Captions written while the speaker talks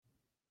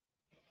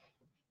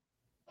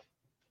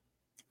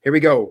Here we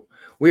go.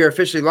 We are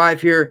officially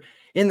live here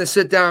in the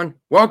sit down.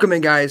 Welcome in,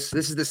 guys.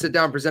 This is the sit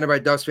down presented by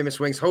Dust Famous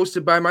Wings,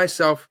 hosted by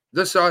myself,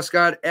 the Sauce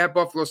God, at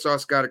Buffalo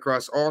Sauce God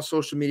across all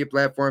social media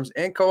platforms,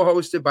 and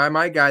co-hosted by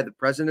my guy, the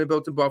president of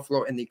Built in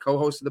Buffalo, and the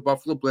co-host of the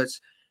Buffalo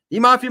Blitz, the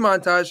Mafia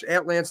Montage,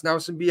 at Lance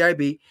Nelson,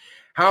 BIB.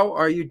 How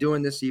are you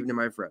doing this evening,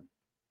 my friend?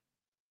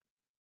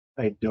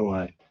 How you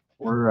doing?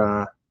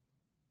 We're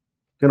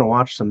gonna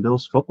watch some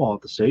Bills football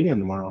at the stadium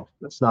tomorrow.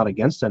 That's not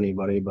against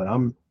anybody, but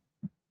I'm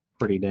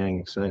pretty dang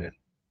excited.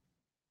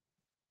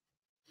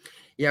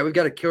 Yeah, we've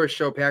got a killer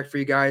show packed for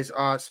you guys.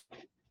 So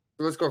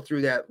let's go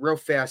through that real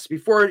fast.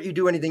 Before you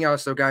do anything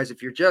else, though, guys,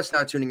 if you're just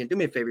not tuning in, do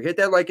me a favor, hit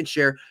that like and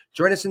share.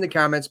 Join us in the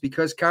comments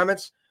because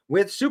comments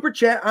with Super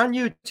Chat on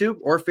YouTube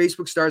or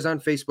Facebook Stars on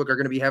Facebook are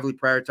going to be heavily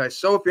prioritized.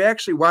 So if you're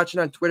actually watching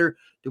on Twitter,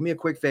 do me a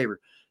quick favor.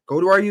 Go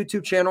to our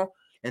YouTube channel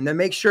and then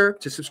make sure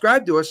to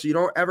subscribe to us so you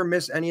don't ever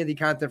miss any of the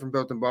content from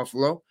Built in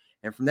Buffalo.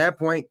 And from that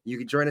point, you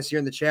can join us here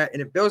in the chat.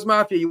 And if Bills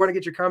Mafia, you want to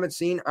get your comments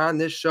seen on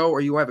this show or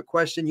you have a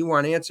question you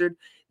want answered,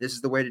 this is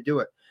the way to do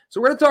it.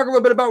 So we're going to talk a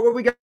little bit about what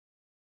we got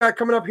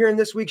coming up here in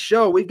this week's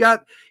show.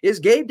 Is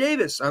Gabe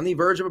Davis on the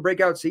verge of a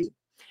breakout season?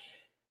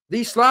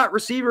 The slot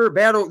receiver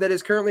battle that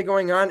is currently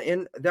going on,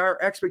 and there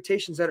are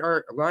expectations that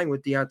are aligned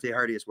with Deontay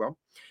Hardy as well.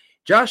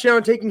 Josh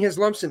Allen taking his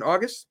lumps in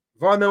August.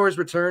 Von Miller's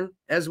return,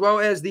 as well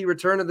as the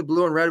return of the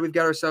blue and red. We've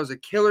got ourselves a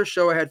killer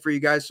show ahead for you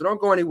guys, so don't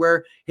go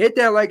anywhere. Hit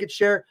that like and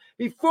share.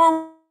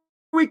 Before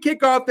we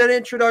kick off that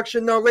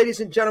introduction, though, ladies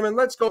and gentlemen,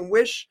 let's go and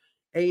wish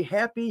a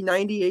happy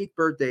 98th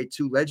birthday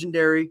to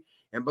legendary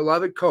and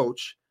beloved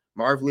coach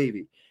Marv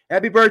Levy.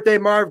 Happy birthday,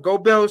 Marv. Go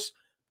Bills.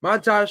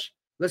 Montage,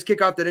 let's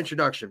kick off that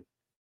introduction.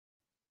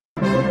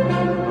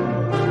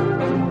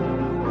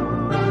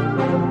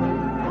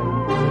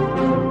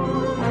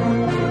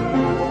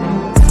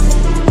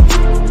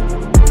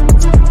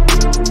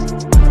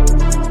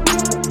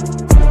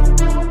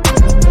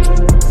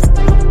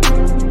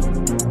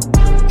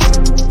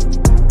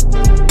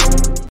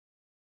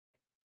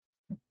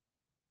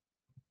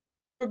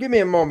 Give me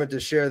a moment to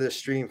share this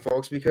stream,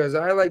 folks, because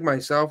I like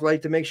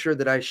to make sure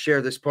that I share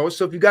this post.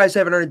 So if you guys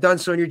haven't already done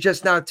so and you're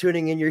just now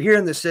tuning in, you're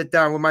hearing the sit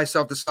down with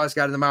myself, the Sauce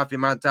God, and the Mafia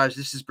Montage.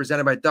 This is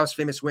presented by Dust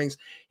Famous Wings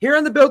here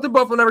on the Built in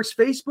Buffalo Network's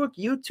Facebook,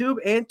 YouTube,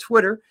 and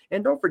Twitter.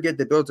 And don't forget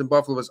that Built in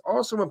Buffalo is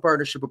also in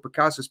partnership with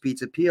Picasso's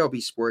Pizza,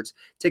 PLB Sports,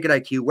 Ticket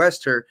IQ,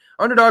 Westher,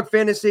 Underdog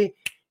Fantasy,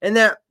 and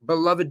that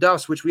beloved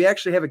Dust, which we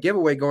actually have a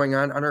giveaway going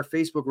on our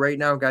Facebook right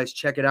now. Guys,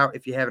 check it out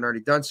if you haven't already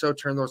done so.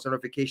 Turn those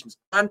notifications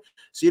on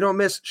so you don't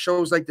miss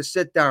shows like The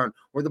Sit Down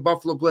or the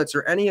Buffalo Blitz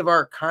or any of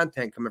our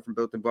content coming from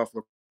Built in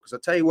Buffalo. Because I'll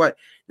tell you what,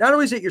 not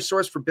only is it your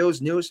source for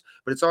Bills news,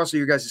 but it's also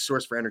your guys'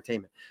 source for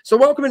entertainment. So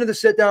welcome into The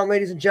Sit Down,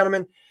 ladies and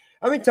gentlemen.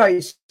 Let me tell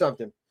you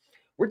something.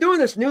 We're doing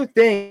this new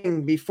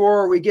thing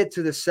before we get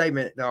to the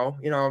segment, though.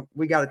 You know,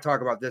 we got to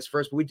talk about this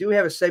first, but we do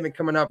have a segment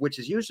coming up, which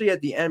is usually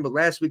at the end, but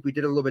last week we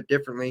did it a little bit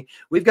differently.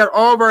 We've got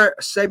all of our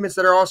segments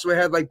that are also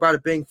ahead, like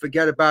Bada Bing,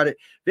 Forget About It,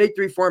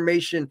 Victory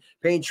Formation,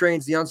 Pain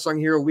Trains, The Unsung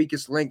Hero,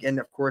 Weakest Link, and,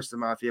 of course, the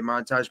Mafia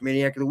Montage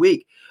Maniac of the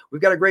Week.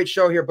 We've got a great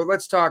show here, but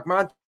let's talk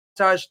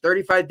Montage.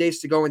 35 days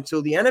to go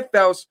until the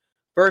NFL's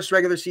first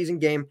regular season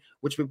game,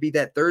 which would be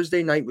that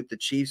Thursday night with the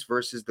Chiefs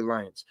versus the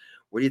Lions.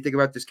 What do you think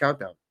about this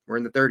countdown? We're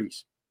in the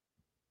 30s.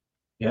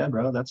 Yeah,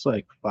 bro, that's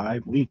like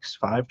 5 weeks.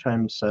 5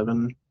 times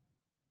 7,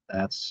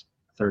 that's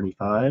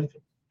 35.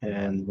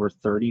 And we're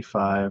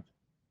 35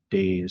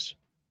 days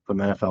from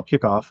NFL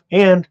kickoff.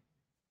 And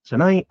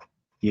tonight,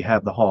 you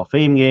have the Hall of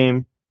Fame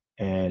game.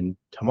 And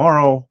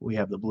tomorrow, we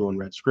have the blue and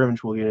red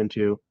scrimmage we'll get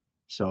into.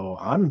 So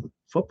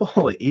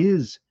football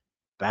is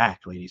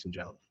back, ladies and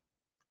gentlemen.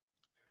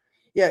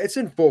 Yeah, it's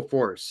in full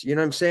force. You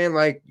know what I'm saying?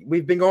 Like,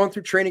 we've been going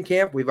through training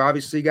camp. We've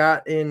obviously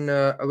got in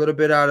a little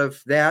bit out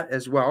of that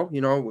as well. You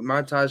know,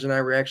 Montage and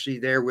I were actually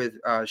there with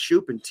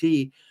Shoop and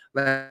T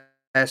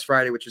last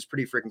Friday, which was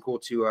pretty freaking cool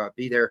to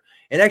be there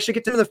and actually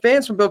get to know the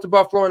fans from Built in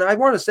Buffalo. And I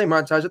want to say,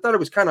 Montage, I thought it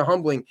was kind of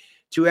humbling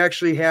to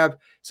actually have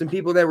some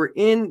people that were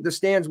in the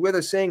stands with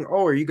us saying,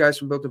 "Oh, are you guys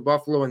from Built in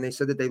Buffalo?" And they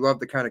said that they love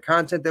the kind of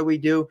content that we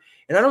do.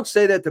 And I don't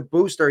say that to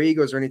boost our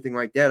egos or anything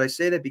like that. I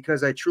say that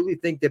because I truly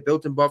think that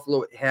Built in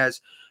Buffalo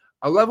has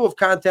a level of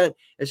content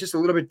is just a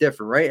little bit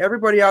different, right?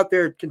 Everybody out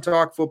there can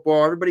talk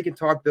football. Everybody can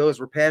talk Bills.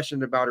 We're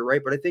passionate about it,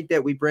 right? But I think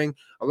that we bring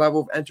a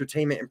level of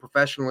entertainment and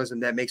professionalism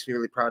that makes me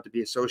really proud to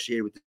be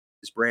associated with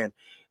this brand.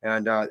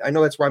 And I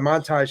know that's why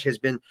Montage has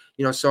been,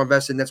 you know, so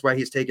invested. And that's why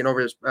he's taken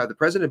over as the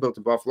president of Built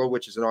in Buffalo,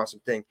 which is an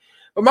awesome thing.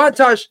 But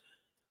Montage,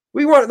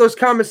 we want those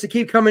comments to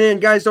keep coming in.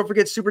 Guys, don't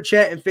forget Super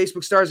Chat and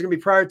Facebook Stars are going to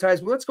be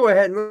prioritized. But let's go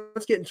ahead and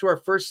let's get into our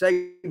first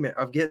segment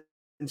of Getting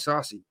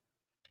Saucy.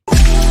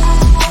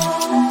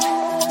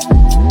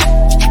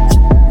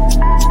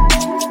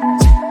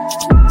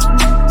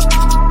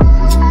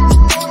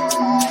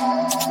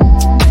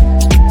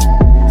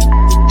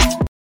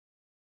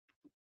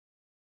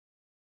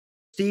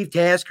 Steve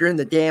Tasker in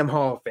the damn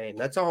Hall of Fame.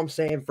 That's all I'm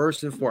saying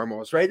first and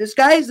foremost, right? This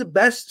guy is the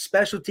best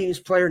special teams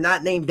player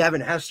not named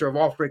Devin Hester of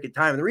all freaking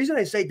time. And the reason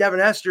I say Devin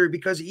Hester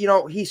because, you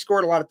know, he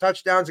scored a lot of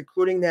touchdowns,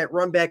 including that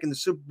run back in the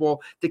Super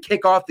Bowl to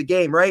kick off the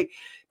game, right?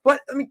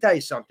 But let me tell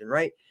you something,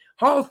 right?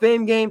 Hall of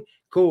Fame game,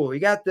 cool. You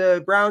got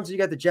the Browns, you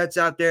got the Jets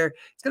out there.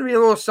 It's going to be a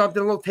little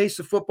something, a little taste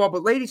of football.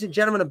 But ladies and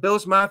gentlemen of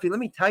Bills Mafia, let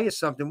me tell you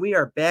something. We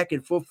are back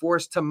in full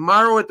force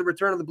tomorrow at the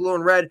return of the blue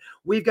and red.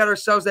 We've got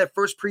ourselves that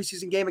first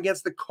preseason game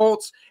against the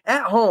Colts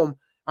at home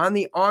on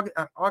the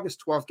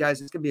August 12th, guys.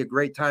 It's going to be a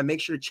great time.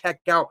 Make sure to check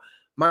out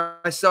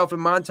myself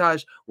and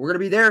Montage. We're going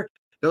to be there.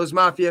 Bills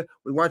Mafia,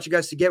 we want you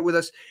guys to get with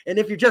us. And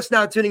if you're just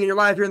now tuning in, you're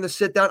live here in the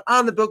sit down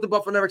on the Built to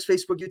Buffalo Network's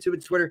Facebook, YouTube,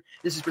 and Twitter.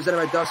 This is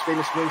presented by Dust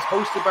Famous Wings,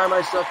 hosted by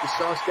myself, the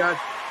Sauce God,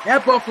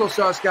 at Buffalo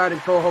Sauce God,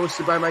 and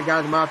co-hosted by my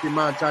guy, the Mafia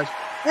Montage,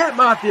 at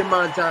Mafia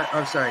Montage.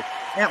 I'm sorry,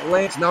 at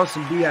Lance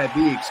Nelson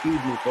BIB,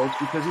 excuse me, folks,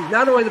 because he's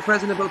not only the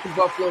president of Built to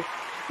Buffalo,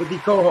 but the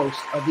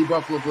co-host of the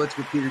Buffalo Blitz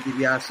with Peter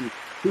DiBiase,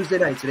 Tuesday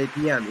nights at 8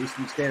 p.m.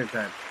 Eastern Standard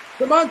Time.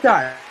 The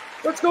Montage.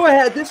 Let's go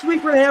ahead. This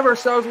week we're going to have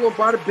ourselves a little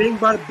bada bing,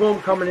 bada boom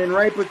coming in,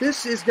 right? But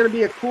this is going to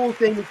be a cool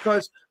thing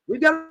because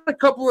we've got a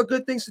couple of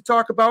good things to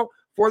talk about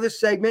for this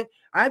segment.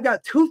 I've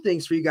got two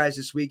things for you guys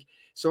this week.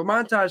 So,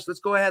 Montage, let's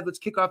go ahead. Let's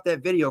kick off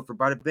that video for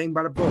bada bing,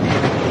 bada boom.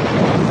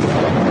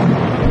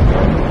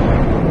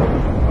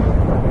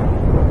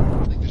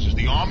 This is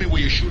the Army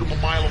where you shoot them a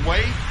mile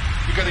away.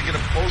 You got to get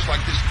them close like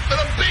this.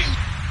 Bada bing!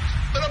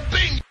 Bada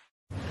bing!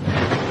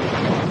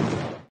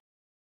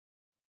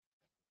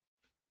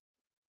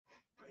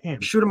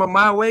 Shoot him a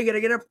mile away,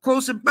 gotta get up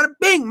close and bada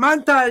bing.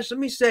 Montage, let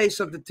me say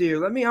something to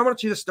you. I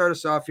want you to start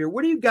us off here.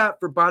 What do you got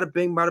for bada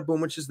bing, bada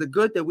boom, which is the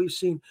good that we've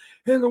seen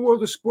in the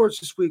world of sports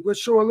this week? Let's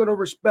show a little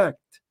respect.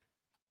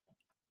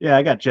 Yeah,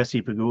 I got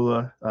Jesse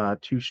Pegula,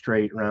 2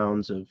 straight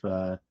rounds of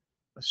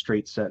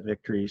straight set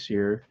victories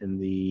here in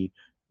the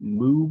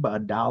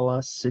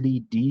Mubadala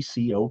City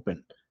DC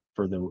Open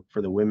for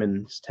the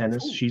women's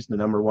tennis. Ooh. She's the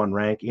number 1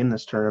 rank in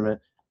this tournament,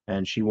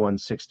 and she won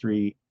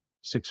 6-3.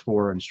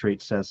 6-4 in straight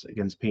sets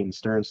against Peyton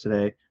Stearns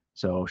today.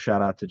 So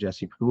shout out to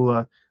Jesse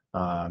Pegula,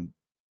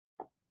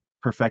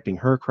 perfecting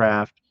her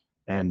craft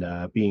and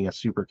being a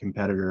super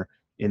competitor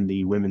in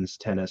the women's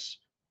tennis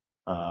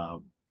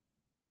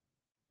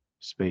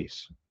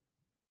space.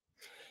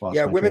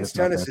 Yeah, women's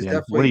tennis is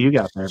definitely. What do you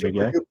got there, big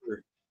guy?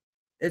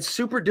 It's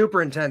super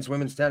duper intense,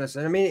 women's tennis.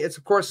 And I mean, it's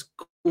of course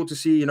cool to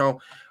see, a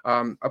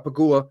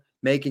Pegula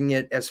making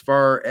it as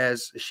far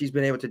as she's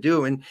been able to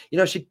do. And,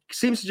 she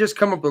seems to just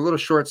come up a little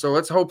short. So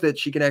let's hope that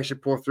she can actually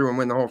pull through and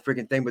win the whole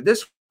freaking thing. But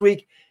this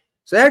week,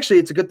 so actually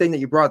it's a good thing that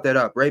you brought that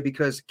up, right?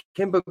 Because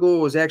Kim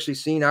Pegula was actually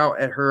seen out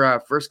at her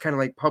first kind of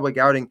like public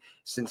outing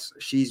since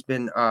she's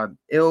been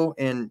ill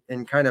and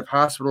kind of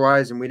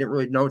hospitalized. And we didn't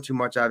really know too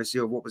much,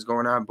 obviously, of what was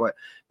going on. But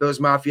Bills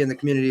Mafia in the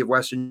community of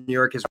Western New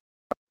York has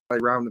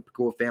around the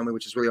Pegula family,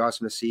 which is really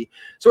awesome to see.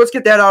 So let's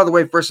get that out of the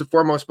way first and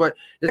foremost. But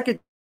the second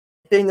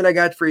thing that I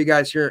got for you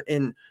guys here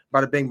in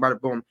bada bing,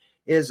 bada boom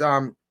is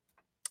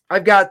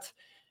I've got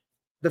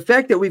the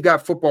fact that we've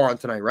got football on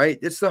tonight, right?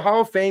 It's the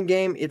Hall of Fame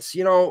game. It's,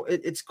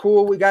 it's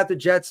cool. We got the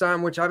Jets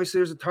on, which obviously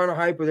there's a ton of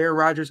hype with Aaron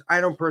Rodgers. I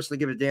don't personally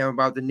give a damn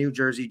about the New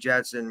Jersey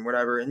Jets and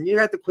whatever. And you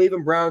got the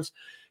Cleveland Browns,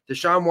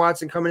 Deshaun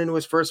Watson coming into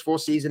his first full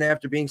season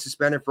after being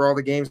suspended for all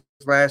the games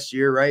last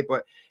year, right?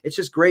 But it's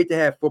just great to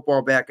have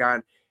football back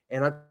on.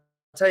 And I'll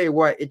tell you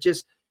what, it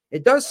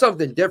does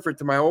something different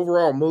to my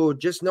overall mood,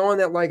 just knowing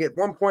that, like, at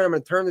one point I'm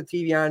going to turn the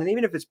TV on, and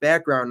even if it's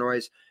background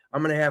noise,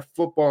 I'm going to have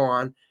football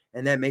on,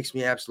 and that makes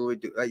me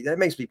that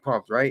makes me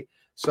pumped, right?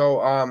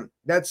 So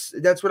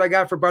that's what I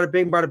got for bada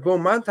bing, bada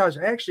boom.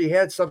 Montage, I actually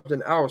had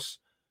something else,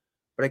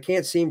 but I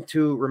can't seem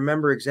to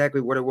remember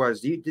exactly what it was.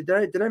 Did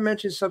I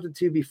mention something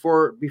to you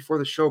before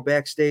the show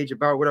backstage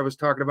about what I was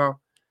talking about?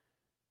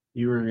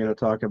 You were going to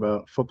talk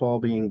about football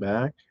being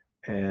back,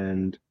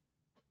 and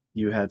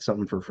you had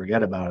something for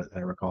forget about it, I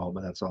recall,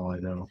 but that's all I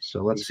know.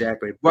 So let's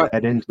exactly. But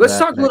let's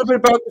talk a little bit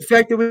about the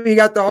fact that we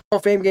got the Hall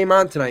of Fame game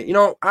on tonight.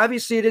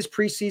 Obviously it is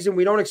preseason.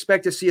 We don't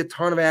expect to see a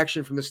ton of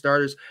action from the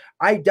starters.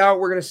 I doubt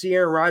we're going to see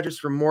Aaron Rodgers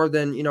for more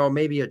than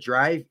maybe a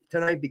drive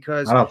tonight,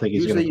 because I don't think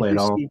he's going to play at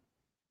all.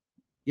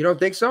 You don't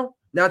think so?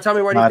 Now tell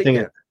me why do you think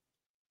that?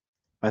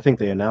 I think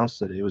they announced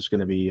that it was going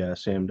to be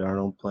Sam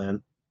Darnold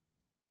playing.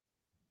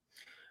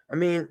 I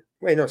mean,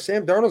 wait, no,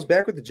 Sam Darnold's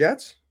back with the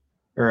Jets?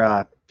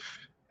 Or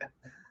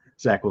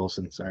Zach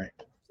Wilson, sorry.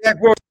 Zach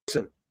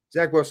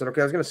Wilson.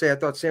 Okay, I was going to say, I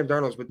thought Sam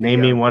Darnold's with name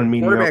me one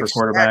mediocre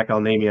quarterback,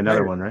 I'll name you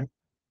another one, right?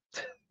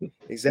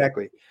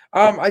 Exactly.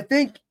 I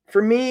think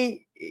for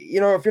me, if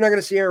you're not going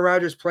to see Aaron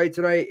Rodgers play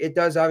tonight, it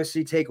does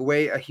obviously take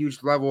away a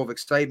huge level of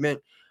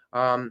excitement.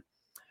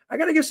 I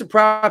got to give some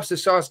props to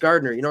Sauce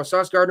Gardner.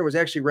 Sauce Gardner was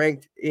actually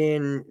ranked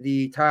in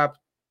the top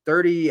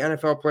 30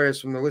 NFL players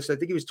from the list. I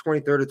think he was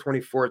 23rd or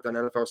 24th on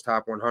NFL's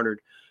top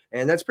 100.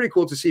 And that's pretty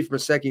cool to see from a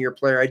second-year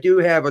player. I do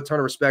have a ton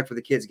of respect for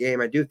the kid's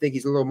game. I do think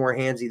he's a little more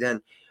handsy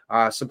than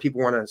some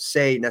people want to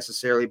say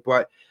necessarily.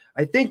 But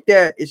I think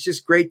that it's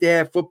just great to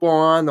have football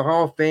on, the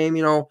Hall of Fame,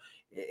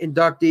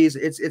 inductees.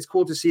 It's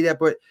cool to see that.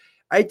 But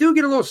I do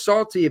get a little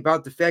salty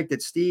about the fact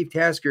that Steve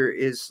Tasker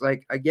is,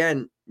 like,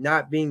 again,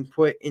 not being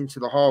put into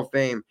the Hall of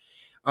Fame.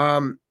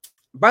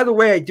 By the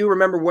way, I do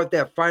remember what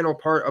that final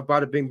part of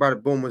Bada Bing, Bada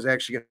Boom was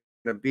actually going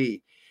to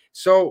be.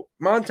 So,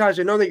 Montage,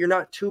 I know that you're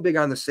not too big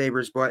on the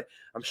Sabres, but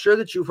I'm sure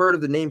that you've heard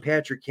of the name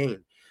Patrick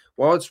Kane.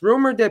 Well, it's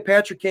rumored that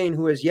Patrick Kane,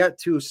 who has yet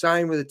to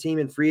sign with a team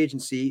in free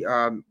agency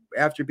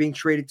after being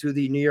traded to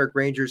the New York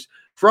Rangers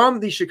from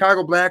the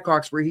Chicago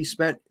Blackhawks, where he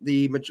spent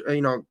the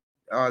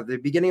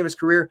beginning of his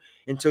career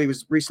until he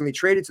was recently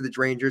traded to the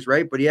Rangers,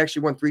 right? But he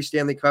actually won 3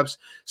 Stanley Cups.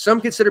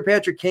 Some consider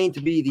Patrick Kane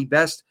to be the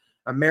best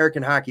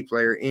American hockey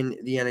player in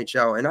the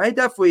NHL. And I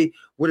definitely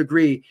would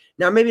agree.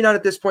 Now, maybe not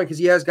at this point because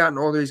he has gotten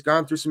older. He's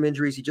gone through some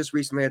injuries. He just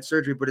recently had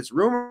surgery, but it's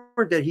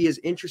rumored that he is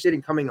interested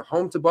in coming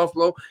home to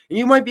Buffalo. And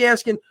you might be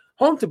asking,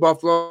 home to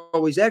Buffalo?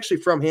 He's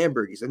actually from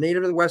Hamburg. He's a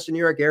native of the Western New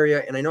York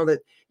area. And I know that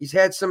he's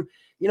had some,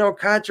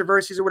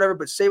 controversies or whatever,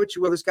 but say what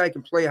you will, this guy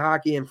can play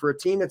hockey. And for a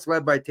team that's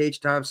led by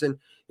Tage Thompson,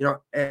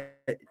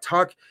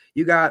 Tuck,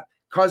 you got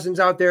Cousins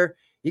out there.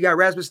 You got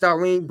Rasmus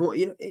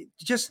Dahlin,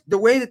 just the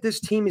way that this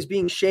team is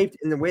being shaped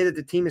and the way that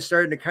the team is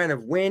starting to kind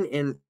of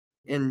win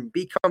and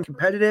become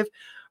competitive,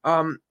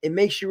 it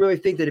makes you really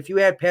think that if you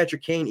had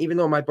Patrick Kane, even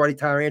though my buddy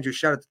Tyler Andrews,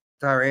 shout out to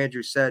Tyler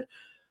Andrews, said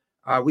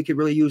we could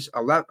really use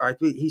a left.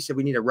 He said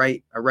we need a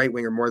right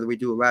winger more than we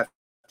do a left,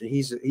 and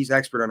he's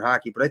expert on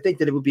hockey. But I think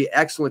that it would be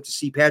excellent to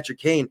see Patrick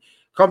Kane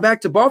come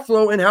back to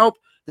Buffalo and help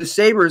the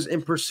Sabres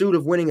in pursuit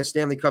of winning a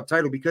Stanley Cup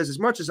title. Because as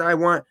much as I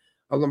want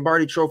a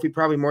Lombardi Trophy,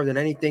 probably more than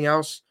anything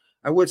else,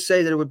 I would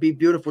say that it would be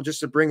beautiful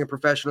just to bring a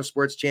professional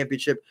sports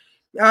championship.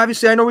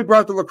 Obviously, I know we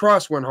brought the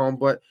lacrosse one home,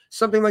 but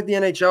something like the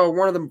NHL,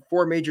 one of the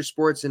 4 major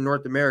sports in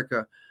North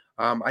America,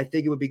 I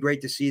think it would be great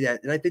to see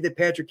that. And I think that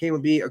Patrick Kane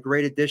would be a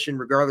great addition,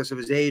 regardless of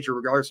his age or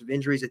regardless of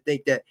injuries. I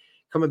think that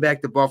coming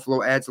back to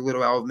Buffalo adds a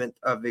little element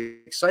of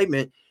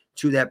excitement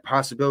to that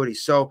possibility.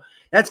 So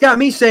that's got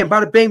me saying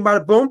bada bing,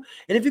 bada boom.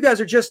 And if you guys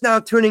are just now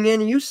tuning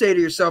in and you say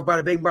to yourself,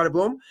 bada bing, bada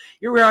boom,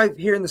 you're right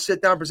here in the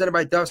sit down presented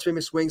by Duff's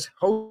Famous Wings,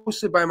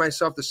 hosted by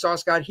myself, the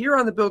Sauce God, here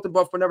on the Built in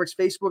Buffalo Network's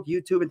Facebook,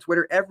 YouTube, and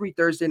Twitter every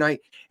Thursday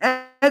night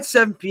at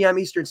 7 p.m.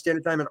 Eastern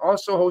Standard Time, and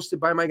also hosted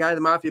by my guy,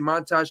 the Mafia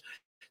Montage.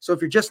 So if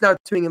you're just now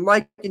tuning in,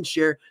 like and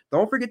share.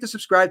 Don't forget to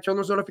subscribe, turn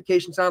those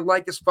notifications on,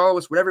 like us, follow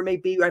us, whatever it may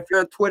be. If you're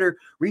on Twitter,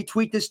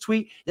 retweet this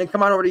tweet, then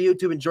come on over to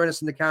YouTube and join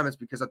us in the comments,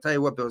 because I'll tell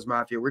you what, Bills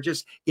Mafia, we're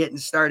just getting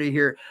started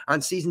here on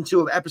season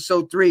 2 of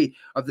episode 3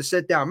 of the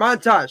Sit Down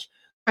Montage.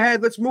 Go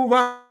ahead, let's move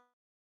on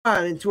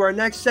into our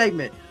next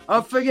segment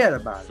of Forget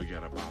About It.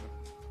 Forget about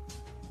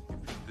it.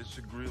 If you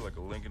disagree like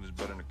a Lincoln is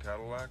better than a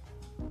Cadillac,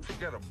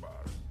 forget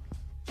about it.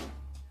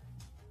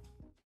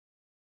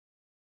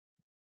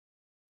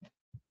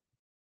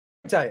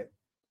 Tell you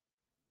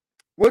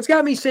what's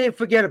got me saying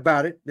forget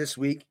about it this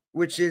week,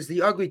 which is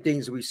the ugly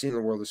things that we see in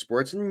the world of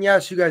sports. And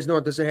yes, you guys know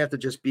it doesn't have to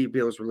just be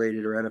Bills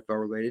related or NFL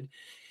related.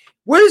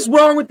 What is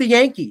wrong with the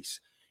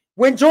Yankees?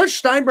 When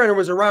George Steinbrenner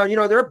was around,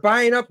 they're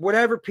buying up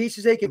whatever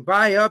pieces they can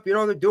buy up.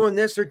 They're doing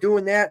this, they're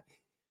doing that.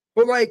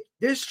 But like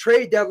this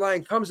trade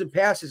deadline comes and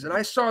passes, and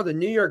I saw the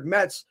New York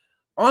Mets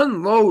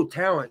unload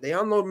talent. They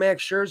unload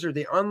Max Scherzer,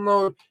 they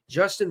unload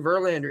Justin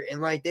Verlander,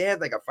 and like they had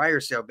like a fire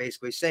sale,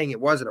 basically saying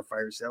it wasn't a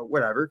fire sale,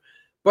 whatever.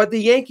 But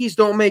the Yankees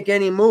don't make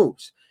any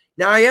moves.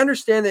 Now, I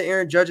understand that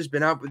Aaron Judge has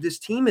been out, but this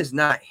team is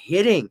not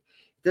hitting.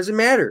 It doesn't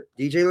matter.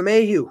 DJ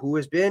LeMahieu, who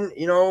has been,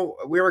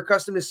 we were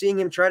accustomed to seeing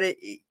him try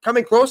to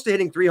coming close to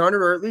hitting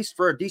 300, or at least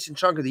for a decent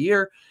chunk of the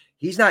year.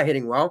 He's not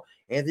hitting well.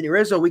 Anthony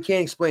Rizzo, we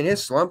can't explain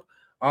his slump.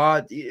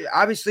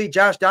 Obviously,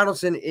 Josh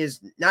Donaldson is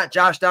not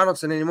Josh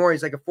Donaldson anymore.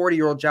 He's like a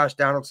 40-year-old Josh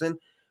Donaldson.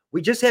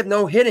 We just have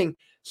no hitting.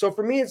 So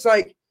for me, it's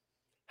like,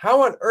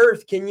 how on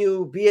earth can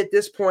you be at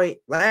this point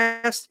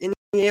last in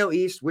the AL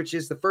East, which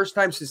is the first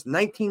time since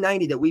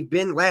 1990 that we've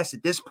been last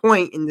at this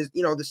point in this,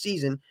 the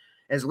season,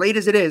 as late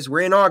as it is.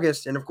 We're in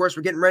August, and of course,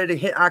 we're getting ready to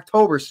hit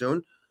October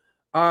soon.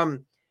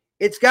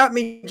 It's got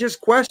me just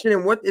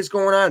questioning what is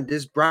going on.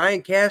 Does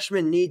Brian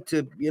Cashman need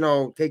to,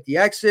 take the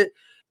exit?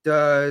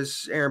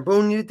 Does Aaron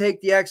Boone need to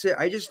take the exit?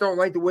 I just don't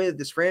like the way that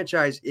this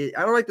franchise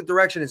I don't like the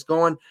direction it's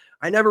going.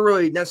 I never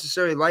really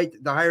necessarily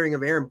liked the hiring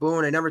of Aaron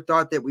Boone. I never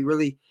thought that we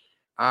really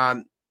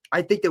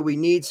I think that we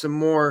need some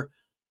more.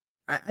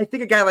 I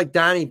think a guy like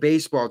Donnie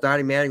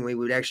Mattingly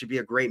would actually be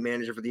a great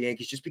manager for the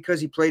Yankees just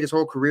because he played his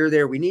whole career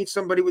there. We need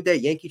somebody with that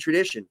Yankee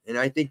tradition. And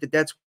I think that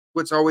that's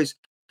what's always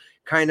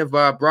kind of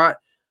brought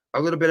a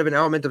little bit of an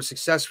element of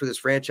success for this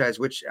franchise,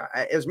 which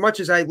as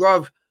much as I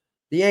love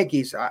the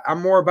Yankees,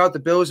 I'm more about the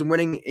Bills and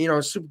winning,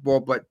 a Super Bowl.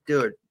 But,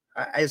 dude,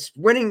 as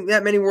winning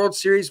that many World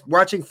Series,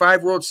 watching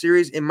 5 World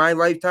Series in my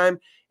lifetime,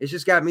 it's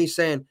just got me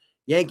saying,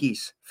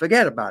 Yankees,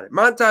 forget about it.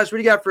 Montage, what do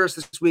you got for us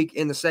this week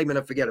in the segment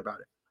of Forget About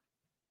It?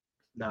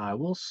 Now, I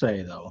will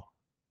say, though,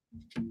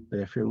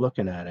 that if you're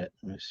looking at it,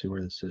 let me see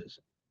where this is.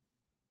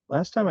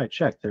 Last time I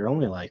checked, they're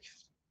only like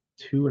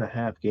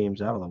 2.5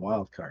 games out of the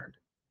wild card.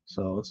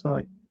 So it's not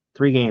like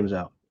 3 games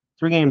out.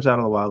 3 games out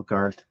of the wild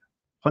card.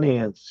 Plenty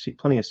of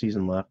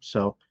season left.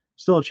 So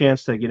still a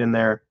chance to get in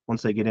there.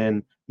 Once they get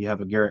in, you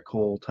have a Garrett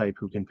Cole type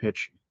who can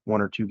pitch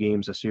 1 or 2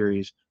 games a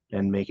series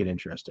and make it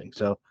interesting.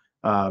 So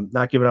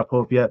not giving up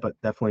hope yet, but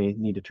definitely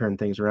need to turn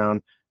things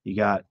around. You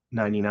got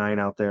 99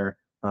 out there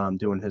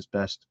doing his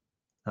best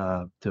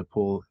to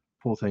pull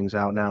things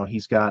out now.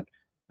 He's got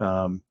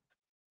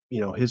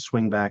his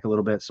swing back a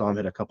little bit. Saw him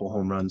hit a couple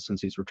home runs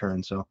since he's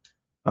returned. So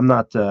I'm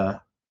not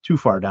too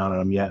far down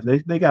on him yet.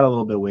 They got a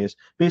little bit of ways.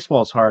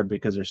 Baseball is hard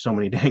because there's so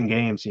many dang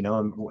games, and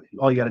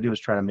all you got to do is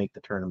try to make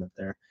the tournament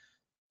there.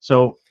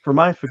 So for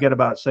my Forget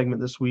About It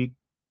segment this week,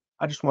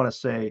 I just want to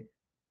say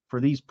for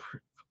these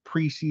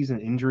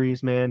preseason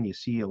injuries, man, you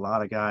see a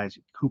lot of guys,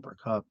 Cooper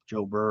Kupp,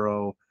 Joe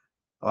Burrow,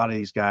 a lot of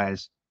these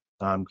guys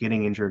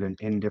getting injured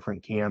in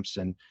different camps.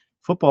 And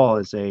football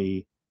is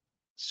a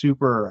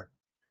super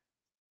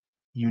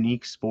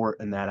unique sport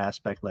in that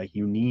aspect. Like,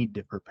 you need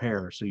to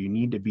prepare. So you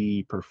need to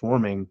be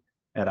performing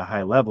at a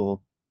high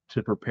level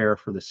to prepare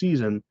for the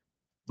season.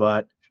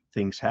 But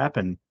things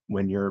happen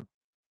when you're,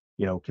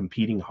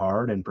 competing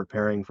hard and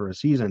preparing for a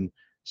season.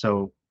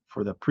 So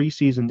for the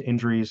preseason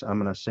injuries, I'm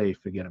going to say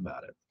forget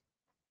about it.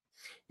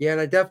 Yeah,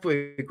 and I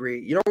definitely agree.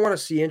 You don't want to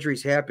see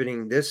injuries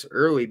happening this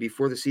early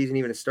before the season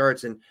even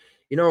starts. And,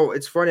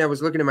 it's funny. I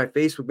was looking at my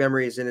Facebook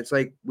memories, and it's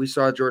like we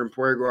saw Jordan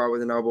Poyer go out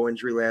with an elbow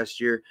injury last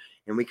year,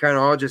 and we kind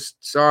of all just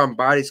saw him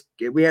bodies.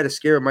 We had to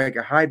scare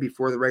Micah Hyde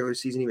before the regular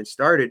season even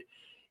started.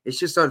 It's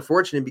just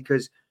unfortunate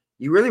because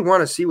you really want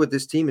to see what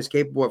this team is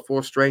capable of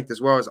full strength, as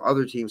well as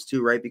other teams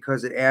too, right?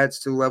 Because it adds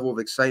to the level of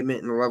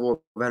excitement and the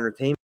level of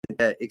entertainment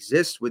that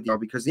exists with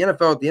because the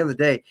NFL at the end of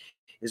the day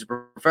is a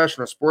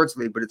professional sports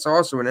league, but it's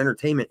also an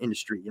entertainment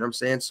industry. You know what I'm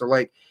saying? So,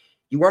 like,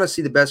 you want to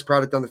see the best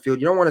product on the field.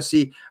 You don't want to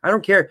see – I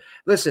don't care.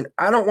 Listen,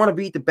 I don't want to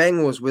beat the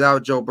Bengals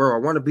without Joe Burrow. I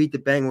want to beat the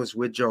Bengals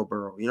with Joe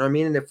Burrow. You know what I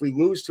mean? And if we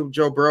lose to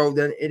Joe Burrow,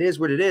 then it is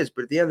what it is.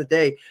 But at the end of the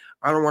day,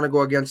 I don't want to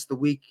go against the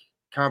weak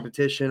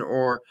competition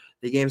or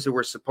the games that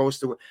we're supposed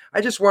to.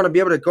 I just want to be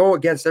able to go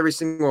against every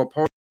single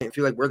opponent and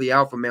feel like we're the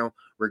alpha male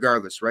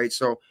regardless, right?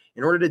 So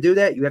in order to do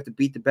that, you have to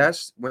beat the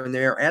best when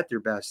they're at their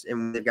best and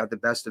when they've got the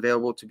best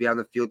available to be on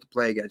the field to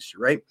play against you,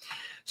 right?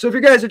 So if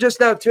you guys are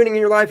just now tuning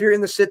in, you're live here in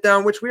the sit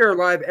down, which we are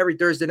live every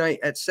Thursday night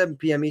at 7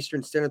 p.m.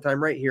 Eastern Standard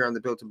Time right here on the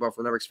Built in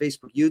Buffalo Network's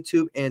Facebook,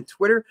 YouTube, and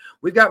Twitter.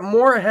 We've got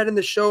more ahead in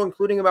the show,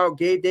 including about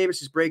Gabe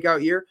Davis's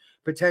breakout year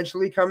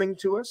potentially coming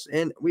to us.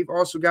 And we've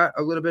also got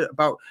a little bit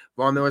about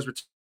Von Miller's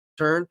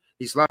return,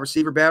 the slot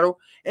receiver battle,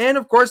 and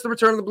of course the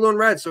return of the blue and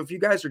red. So if you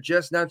guys are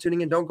just now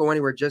tuning in, don't go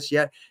anywhere just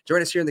yet.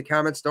 Join us here in the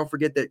comments. Don't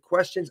forget that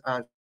questions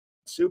on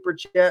Super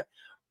Chat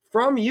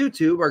from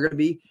YouTube are going to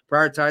be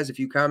prioritized. If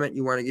you comment,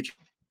 you want to get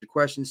your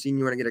question seen,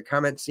 you want to get a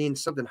comment seen,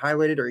 something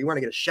highlighted, or you want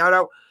to get a shout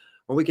out,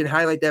 well, we can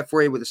highlight that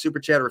for you with a Super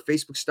Chat or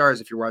Facebook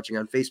stars if you're watching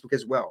on Facebook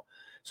as well.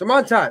 So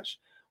montage,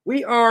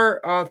 we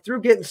are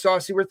through getting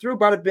saucy. We're through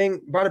bada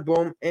bing, bada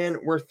boom, and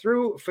we're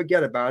through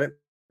forget about it.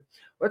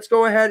 Let's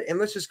go ahead and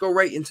let's just go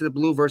right into the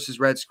blue versus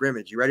red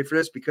scrimmage. You ready for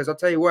this? Because I'll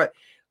tell you what,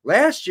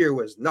 last year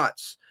was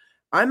nuts.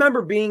 I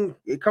remember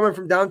coming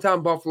from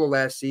downtown Buffalo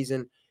last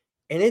season,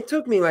 and it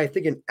took me, I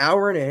think, an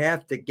hour and a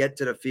half to get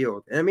to the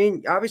field. And I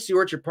mean, obviously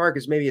Orchard Park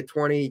is maybe a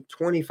 20,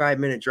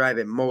 25-minute drive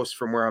at most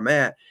from where I'm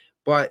at,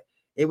 but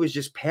it was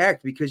just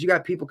packed because you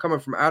got people coming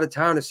from out of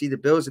town to see the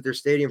Bills at their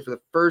stadium for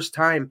the first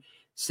time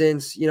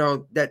since,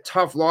 that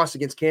tough loss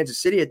against Kansas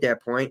City at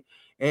that point.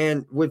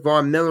 And with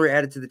Von Miller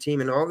added to the team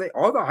and all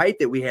the hype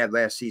that we had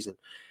last season.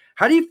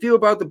 How do you feel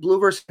about the blue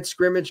versus red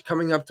scrimmage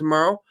coming up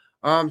tomorrow?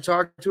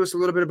 Talk to us a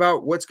little bit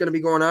about what's going to be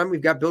going on. We've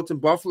got Built in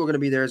Buffalo going to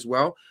be there as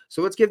well.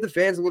 So let's give the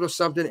fans a little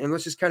something, and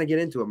let's just kind of get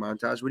into it,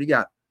 Montage. What do you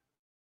got?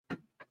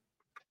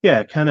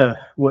 Yeah, kind of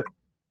what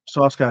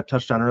Sauce got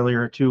touched on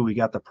earlier, too. We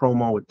got the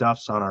promo with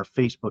Duffs on our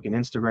Facebook and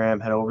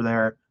Instagram. Head over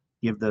there,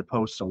 give the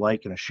post a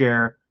like and a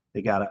share.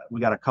 We got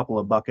a couple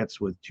of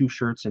buckets with 2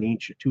 shirts in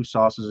each, 2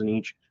 sauces in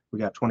each. We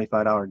got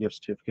 $25 gift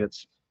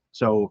certificates.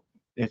 So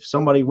if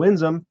somebody wins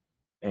them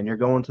and you're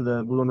going to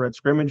the blue and red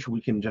scrimmage, we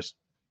can just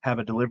have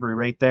a delivery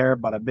right there,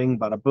 bada bing,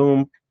 bada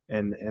boom,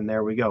 and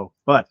there we go.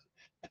 But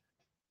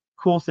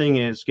cool thing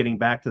is getting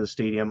back to the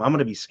stadium, I'm going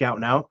to be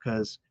scouting out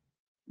because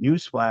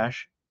newsflash,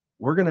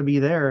 we're going to be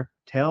there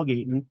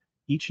tailgating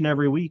each and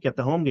every week at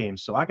the home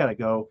games. So I got to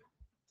go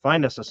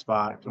find us a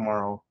spot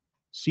tomorrow,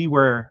 see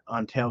where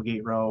on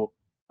tailgate row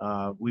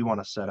we want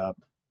to set up,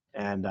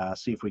 and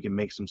see if we can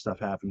make some stuff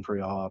happen for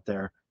y'all out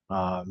there.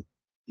 I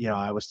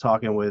was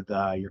talking with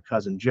your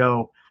cousin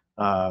Joe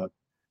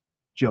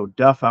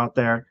Duff out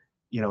there.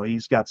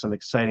 He's got some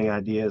exciting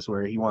ideas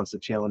where he wants to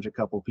challenge a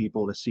couple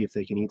people to see if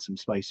they can eat some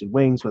spicy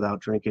wings without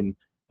drinking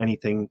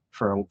anything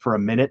for a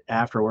minute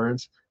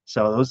afterwards.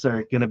 So those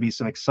are going to be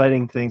some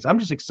exciting things. I'm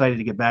just excited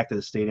to get back to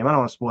the stadium. I don't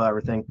want to spoil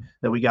everything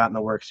that we got in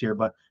the works here,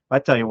 but I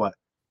tell you what,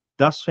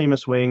 Duff's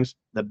Famous Wings,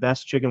 the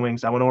best chicken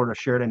wings. I went over to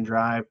Sheridan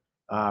Drive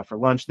for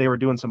lunch. They were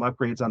doing some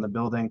upgrades on the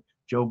building.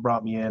 Joe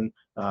brought me in,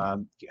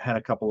 had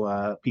a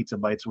couple pizza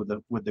bites with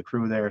the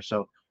crew there.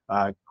 So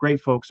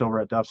great folks over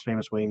at Duff's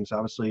Famous Wings.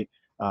 Obviously,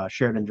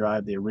 Sheridan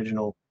Drive, the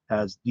original,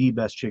 has the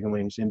best chicken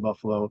wings in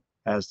Buffalo,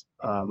 as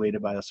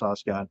rated by the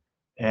Sauce God.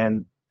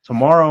 And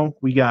tomorrow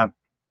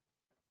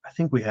I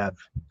think we have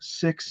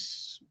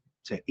 6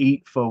 to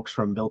 8 folks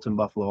from Built in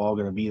Buffalo all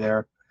going to be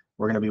there.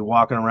 We're going to be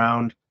walking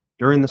around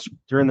during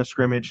the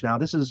scrimmage. Now,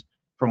 this is,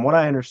 from what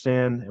I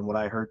understand and what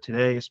I heard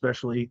today,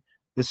 especially,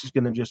 this is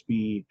going to just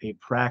be a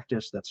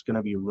practice that's going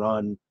to be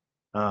run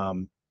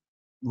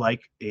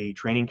like a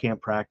training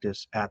camp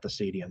practice at the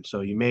stadium.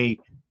 So you may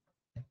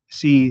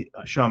see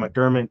Sean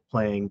McDermott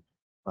playing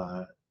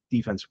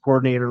defensive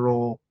coordinator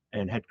role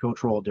and head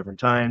coach role at different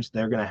times.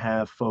 They're going to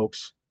have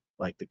folks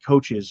like the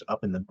coaches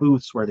up in the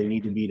booths where they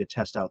need to be to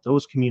test out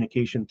those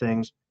communication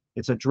things.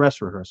 It's a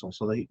dress rehearsal.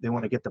 So they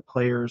want to get the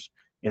players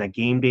in a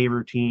game day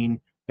routine.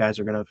 Guys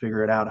are going to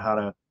figure it out how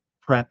to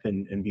prep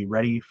and be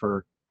ready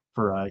for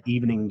an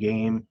evening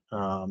game.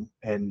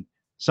 And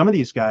some of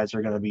these guys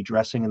are going to be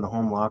dressing in the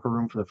home locker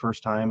room for the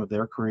first time of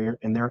their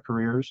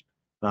careers,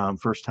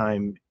 first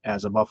time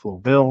as a Buffalo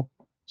Bill.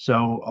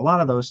 So a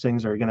lot of those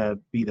things are going to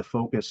be the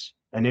focus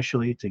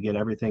initially to get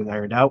everything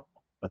ironed out.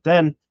 But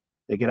then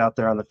they get out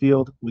there on the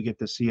field. We get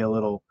to see a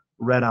little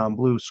red on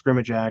blue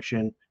scrimmage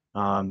action,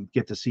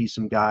 get to see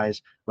some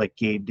guys like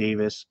Gabe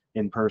Davis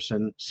in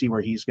person, see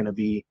where he's going to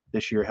be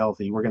this year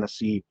healthy. We're going to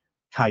see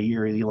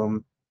Kaiir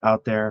Elam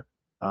out there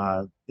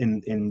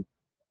in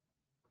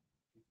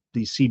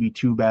the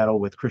CB2 battle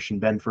with Christian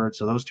Benford.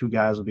 So those two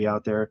guys will be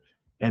out there.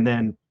 And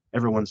then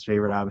everyone's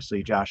favorite,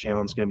 obviously, Josh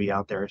Allen's going to be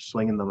out there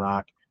slinging the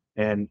rock.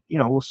 And,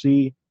 we'll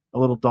see a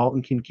little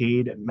Dalton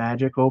Kincaid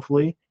magic,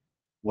 hopefully.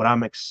 What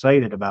I'm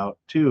excited about,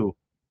 too,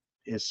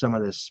 is some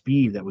of the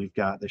speed that we've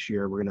got this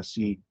year. We're going to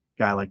see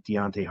a guy like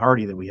Deontay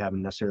Hardy that we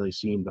haven't necessarily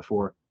seen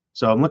before.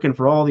 So I'm looking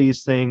for all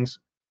these things.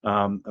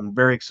 I'm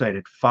very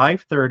excited.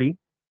 5:30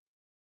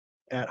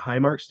 at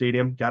Highmark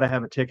Stadium. Got to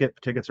have a ticket.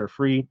 Tickets are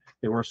free.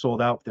 They were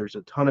sold out. There's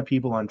a ton of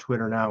people on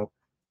Twitter now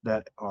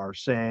that are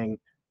saying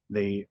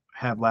they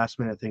have last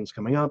minute things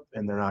coming up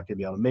and they're not going to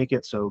be able to make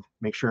it. So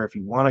make sure if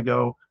you want to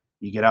go,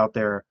 you get out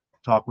there,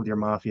 talk with your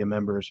Mafia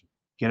members,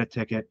 get a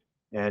ticket,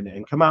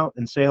 and come out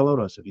and say hello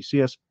to us. If you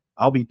see us,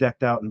 I'll be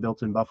decked out in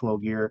built-in Buffalo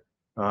gear,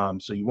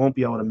 so you won't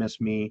be able to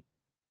miss me.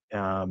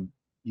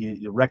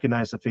 You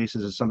recognize the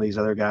faces of some of these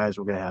other guys.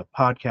 We're going to have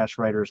podcast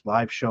writers,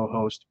 live show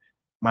host.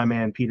 My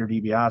man Peter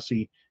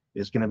DiBiase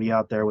is going to be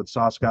out there with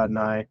Sauce God and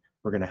I.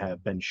 We're going to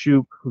have Ben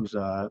Shoup, who's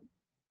a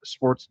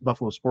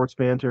Buffalo Sports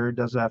Banter,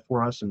 does that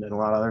for us, and a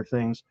lot of other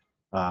things.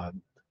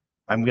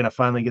 I'm going to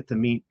finally get to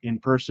meet in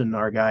person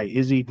our guy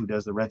Izzy, who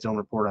does the Red Zone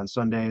Report on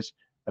Sundays.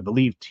 I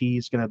believe T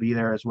is going to be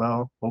there as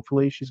well.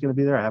 Hopefully she's going to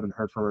be there. I haven't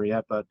heard from her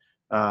yet, but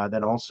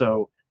then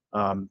also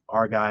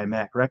our guy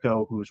Matt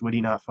Greco, who's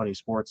Witty Not Funny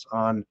Sports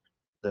on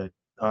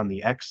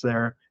the X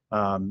there,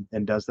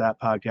 and does that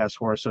podcast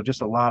for us. So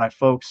just a lot of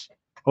folks,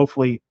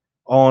 hopefully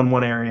all in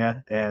one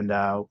area, and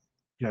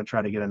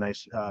try to get a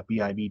nice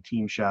BIB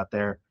team shot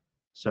there.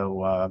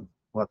 So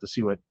we'll have to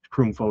see what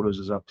Kroom Photos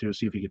is up to,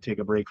 see if he could take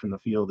a break from the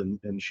field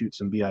and shoot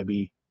some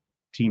BIB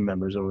team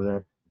members over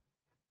there.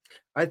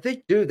 I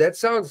think, dude, that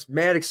sounds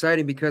mad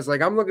exciting because,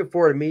 I'm looking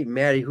forward to meeting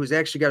Maddie, who's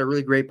actually got a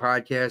really great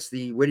podcast,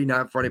 the Witty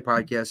Not Funny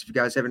podcast. If you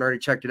guys haven't already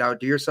checked it out,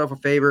 do yourself a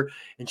favor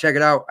and check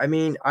it out. I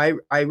mean, I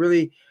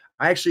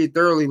actually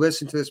thoroughly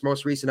listened to this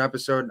most recent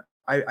episode.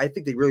 I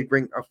think they really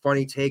bring a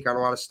funny take on a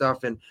lot of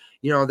stuff, and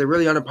they're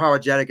really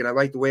unapologetic, and I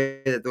like the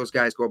way that those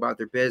guys go about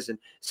their biz. And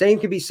same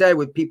can be said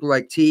with people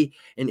like T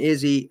and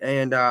Izzy,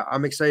 and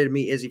I'm excited to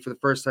meet Izzy for the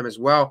first time as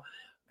well.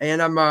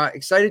 And I'm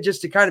excited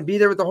just to kind of be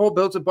there with the whole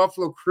Built to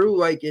Buffalo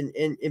crew,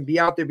 and be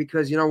out there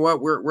because you know what,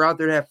 we're out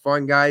there to have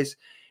fun, guys.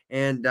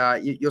 And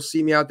you'll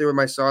see me out there with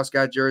my Sauce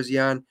God jersey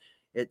on.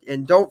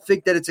 And don't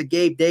think that it's a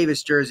Gabe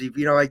Davis jersey.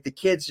 Like the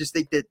kids just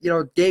think that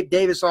Gabe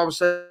Davis all of a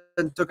sudden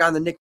took on the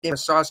nickname of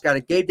Sauce God.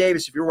 And Gabe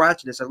Davis, if you're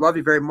watching this, I love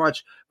you very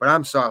much, but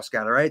I'm Sauce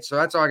God. All right, so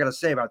that's all I got to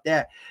say about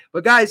that.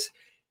 But guys,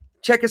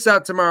 check us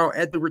out tomorrow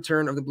at the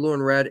return of the Blue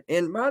and Red.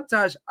 And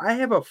Montage, I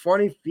have a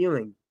funny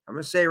feeling. I'm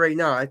going to say right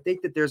now, I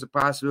think that there's a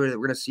possibility that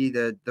we're going to see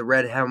the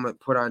red helmet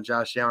put on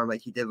Josh Allen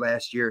like he did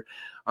last year.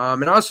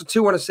 And I also,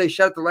 too, want to say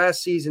shout out to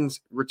last season's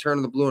return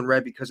of the Blue and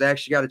Red because I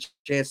actually got a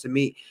chance to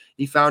meet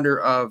the founder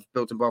of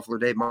Built in Buffalo,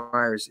 Dave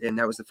Myers, and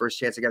that was the first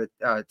chance I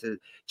got to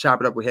chop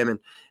it up with him, and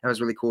that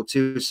was really cool,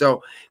 too. So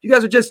if you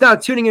guys are just now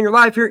tuning in, you're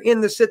live here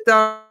in the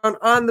sit-down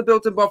on the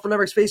Built in Buffalo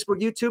Network's Facebook,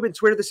 YouTube, and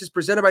Twitter. This is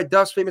presented by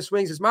Duff's Famous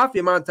Wings. As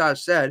Mafia Montage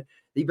said,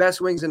 the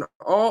best wings in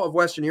all of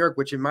Western New York,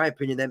 which in my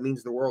opinion, that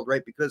means the world,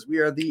 right? Because we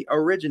are the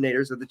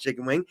originators of the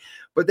chicken wing,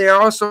 but they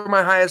are also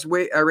my highest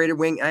rated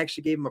wing. I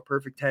actually gave them a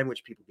perfect 10,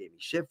 which people gave me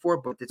shit for,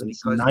 but it's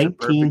because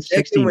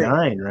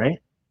 1969, right?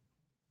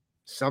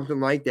 Something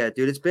like that,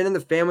 dude. It's been in the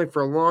family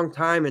for a long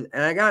time, and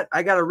I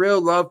got a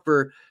real love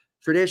for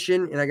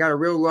tradition, and I got a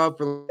real love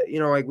for,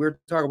 like we were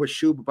talking with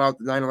Shoup about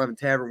the 911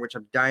 Tavern, which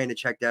I'm dying to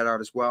check that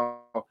out as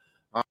well.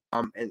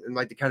 And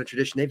like the kind of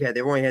tradition they've had.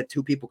 They've only had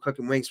two people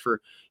cooking wings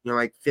for,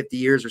 like 50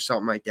 years or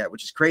something like that,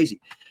 which is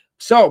crazy.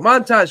 So,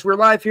 Montage, we're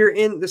live here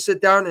in the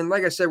sit-down. And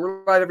like I said,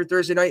 we're live every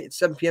Thursday night at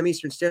 7 p.m.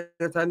 Eastern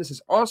Standard Time. This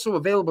is also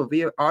available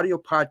via audio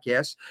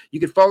podcast. You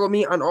can follow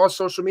me on all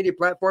social media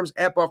platforms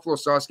at Buffalo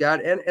Sauce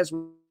God, and as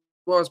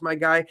well as my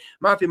guy,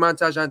 Mafia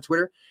Montage, on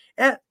Twitter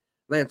at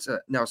Lance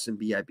Nelson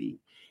BIB.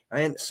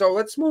 And so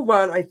let's move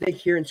on, I think,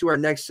 here into our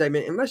next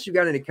segment, unless you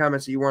got any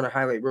comments that you want to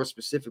highlight real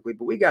specifically,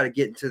 but we got to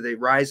get into the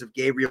rise of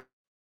Gabriel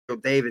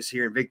Davis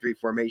here in victory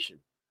formation.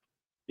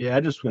 Yeah, I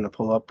just going to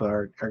pull up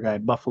our guy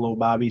Buffalo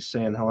Bobby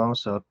saying hello.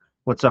 So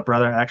what's up,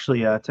 brother?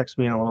 Actually, text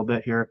me in a little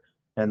bit here.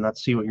 and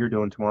let's see what you're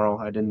doing tomorrow.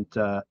 I didn't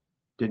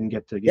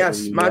get to get Yes,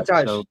 with you Montage.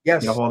 yet, so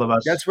Yes, get a hold of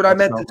us. that's what I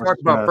meant to talk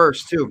about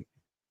first too.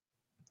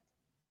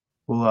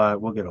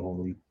 We'll get a hold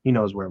of him. He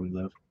knows where we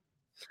live.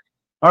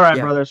 All right,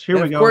 brothers,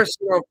 here we go. Of course,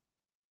 you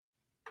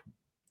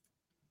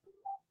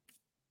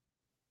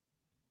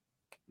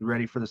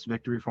ready for this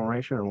victory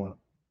formation or what?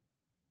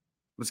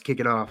 Let's kick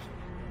it off.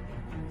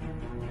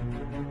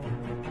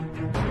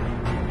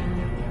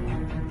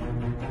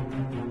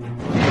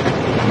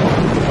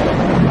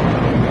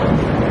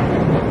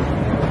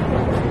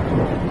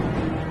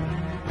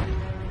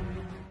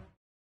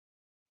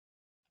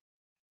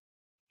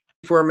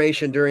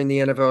 Formation during the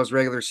NFL's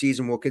regular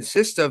season will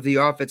consist of the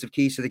offensive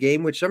keys to the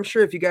game, which I'm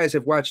sure if you guys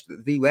have watched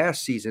the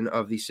last season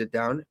of the sit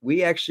down,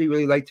 we actually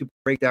really like to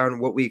break down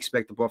what we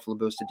expect the Buffalo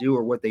Bills to do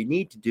or what they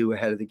need to do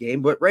ahead of the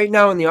game. But right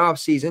now in the off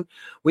season,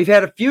 we've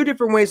had a few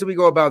different ways that we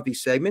go about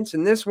these segments,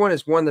 and this one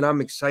is one that I'm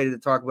excited to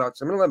talk about.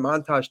 So I'm going to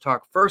let Montage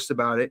talk first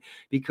about it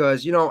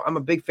because, I'm a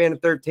big fan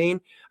of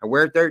 13. I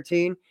wear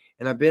 13,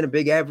 and I've been a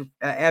big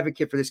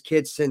advocate for this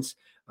kid since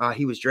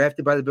he was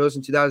drafted by the Bills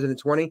in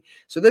 2020.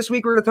 So this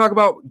week we're going to talk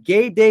about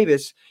Gabe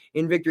Davis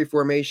in victory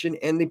formation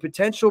and the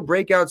potential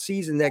breakout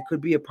season that could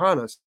be upon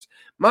us.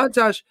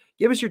 Montage,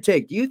 give us your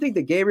take. Do you think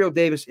that Gabriel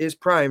Davis is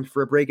primed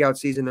for a breakout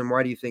season, and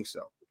why do you think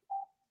so?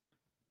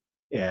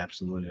 Yeah,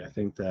 absolutely. I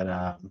think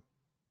that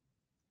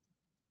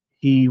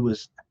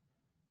it's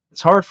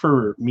hard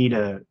for me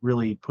to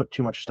really put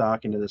too much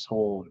stock into this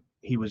whole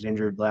he was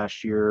injured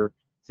last year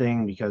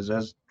thing because,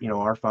 as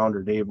our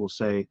founder Dave will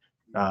say,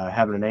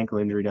 having an ankle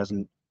injury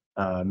doesn't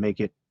make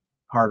it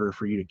harder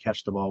for you to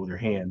catch the ball with your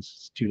hands.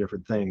 It's two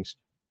different things.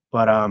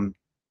 But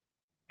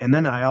and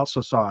then I also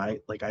saw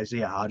like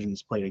Isaiah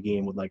Hodgins played a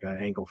game with like an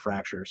ankle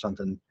fracture or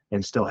something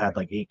and still had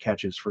like 8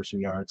 catches for some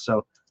yards.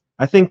 So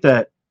I think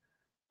that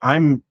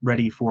I'm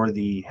ready for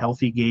the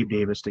healthy Gabe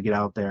Davis to get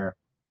out there.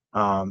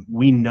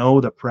 We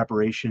know the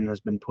preparation has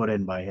been put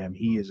in by him.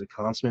 He is a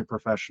consummate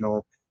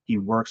professional. He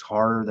works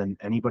harder than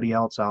anybody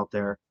else out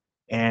there.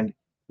 And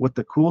what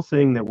the cool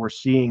thing that we're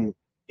seeing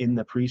in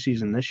the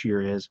preseason this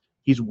year is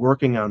he's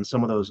working on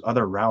some of those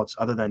other routes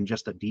other than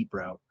just a deep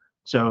route.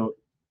 So,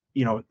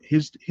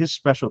 his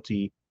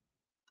specialty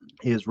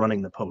is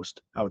running the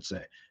post, I would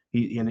say.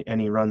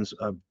 He runs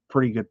a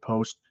pretty good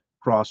post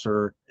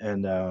crosser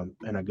and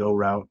a go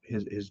route.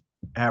 His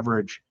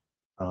average,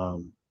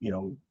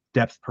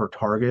 depth per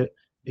target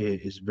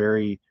is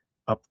very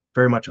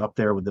much up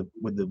there with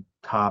the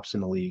tops in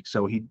the league.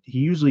 So he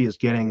usually is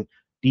getting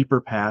deeper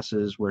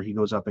passes where he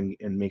goes up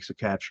and makes a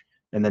catch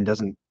and then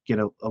doesn't get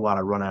a lot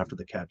of run after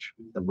the catch,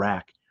 the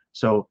rack.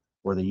 So,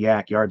 or the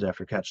yak, yards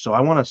after catch. So I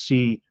want to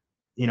see,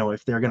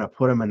 if they're going to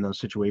put him in those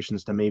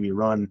situations to maybe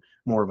run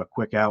more of a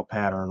quick out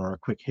pattern or a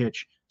quick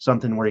hitch,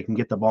 something where he can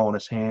get the ball in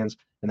his hands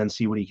and then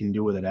see what he can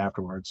do with it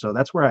afterwards. So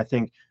that's where I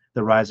think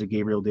the rise of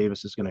Gabriel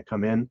Davis is going to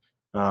come in.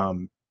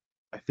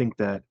 I think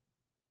that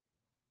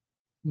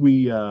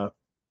we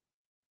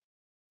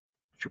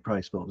should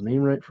probably spell his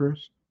name right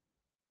first.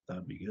 That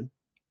would be good.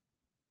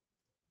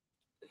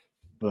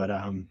 But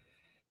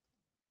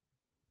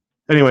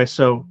anyway,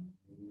 so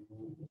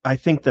I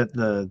think that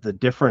the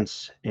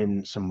difference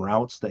in some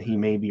routes that he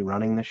may be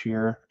running this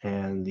year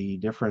and the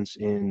difference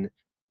in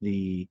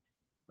the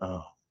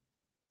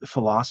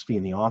philosophy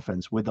in the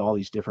offense with all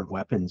these different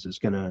weapons is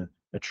going to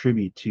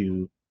attribute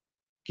to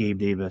Gabe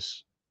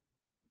Davis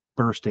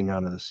bursting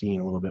onto the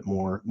scene a little bit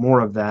more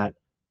of that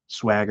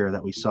swagger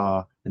that we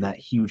saw in that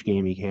huge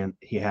game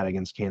he had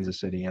against Kansas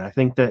City. And I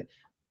think that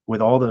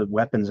with all the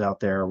weapons out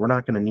there, we're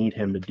not going to need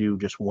him to do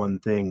just one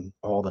thing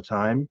all the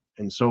time.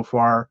 And so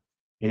far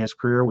in his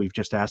career, we've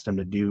just asked him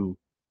to do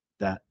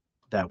that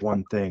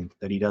one thing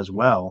that he does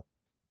well,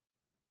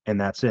 and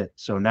that's it.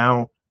 So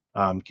now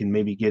can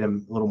maybe get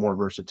him a little more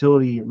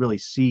versatility, really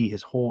see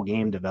his whole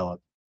game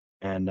develop.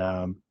 And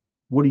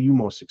what are you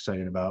most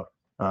excited about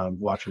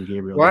watching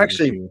Gabriel? Well,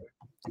 actually,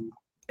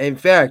 in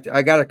fact,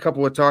 I got a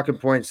couple of talking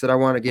points that I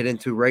want to get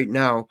into right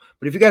now.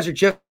 But if you guys are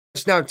just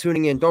now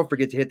tuning in, don't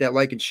forget to hit that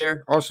like and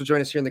share. Also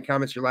join us here in the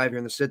comments. You're live here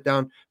in the sit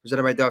down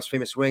presented by Duff's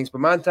Famous Wings.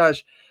 But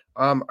Montage,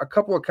 a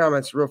couple of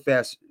comments real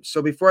fast.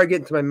 So before I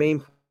get into my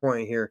main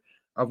point here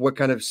of what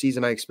kind of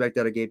season I expect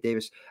out of Gabe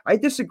Davis, I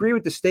disagree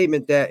with the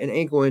statement that an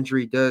ankle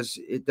injury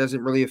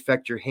doesn't really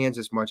affect your hands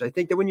as much. I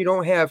think that when you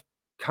don't have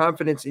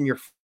confidence in your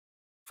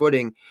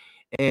footing,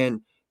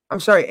 and I'm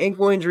sorry,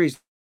 ankle injuries,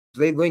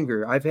 they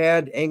linger. I've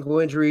had ankle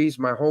injuries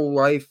my whole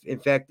life. In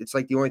fact, it's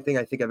like the only thing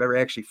I think I've ever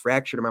actually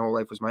fractured in my whole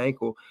life was my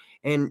ankle.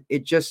 And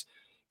it just,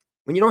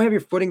 when you don't have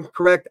your footing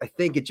correct, I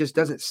think it just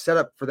doesn't set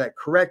up for that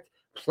correct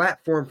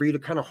platform for you to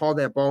kind of haul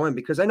that ball in,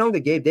 because I know that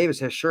Gabe Davis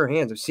has sure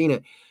hands. I've seen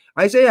it.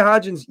 Isaiah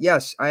Hodgins,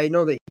 yes, I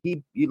know that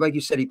he, like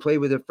you said, he played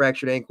with a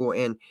fractured ankle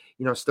and,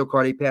 still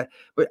caught a pass.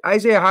 But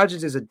Isaiah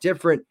Hodgins is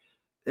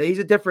he's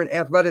a different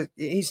athletic.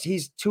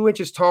 He's 2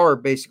 inches taller,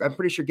 basically. I'm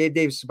pretty sure Gabe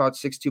Davis is about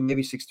 6'2",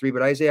 maybe 6'3",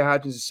 but Isaiah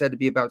Hodgins is said to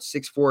be about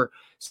 6'4", 6'5",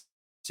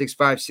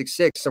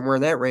 6'6", somewhere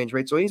in that range,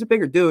 right? So he's a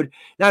bigger dude.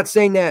 Not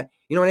saying that,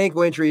 an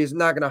ankle injury is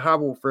not going to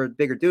hobble for a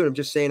bigger dude. I'm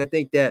just saying I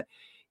think that,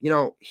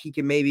 he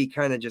can maybe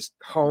kind of just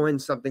haul in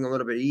something a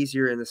little bit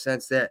easier in the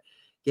sense that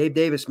Gabe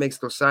Davis makes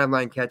those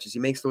sideline catches. He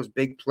makes those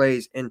big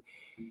plays. And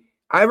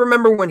I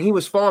remember when he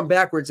was falling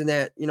backwards in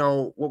that,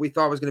 what we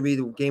thought was going to be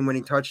the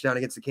game-winning touchdown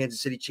against the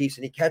Kansas City Chiefs,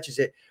 and he catches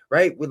it,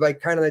 right, with like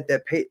kind of like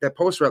that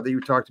post route that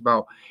you talked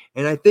about.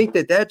 And I think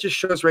that just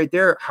shows right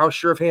there how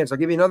sure of hands. I'll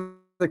give you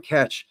another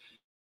catch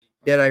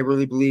that I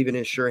really believe in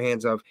his sure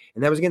hands of,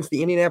 and that was against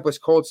the Indianapolis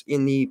Colts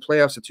in the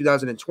playoffs of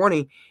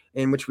 2020,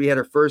 in which we had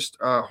our first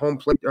our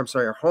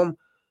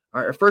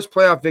first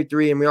playoff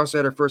victory, and we also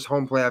had our first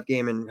home playoff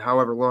game in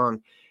however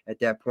long at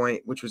that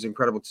point, which was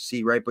incredible to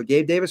see, right? But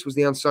Gabe Davis was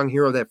the unsung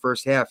hero of that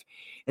first half.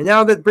 And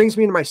now that brings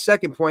me to my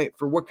second point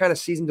for what kind of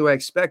season do I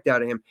expect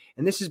out of him?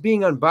 And this is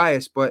being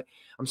unbiased, but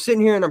I'm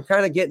sitting here and I'm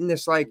kind of getting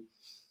this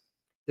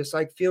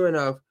feeling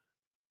of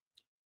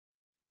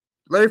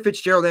Larry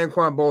Fitzgerald and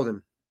Anquan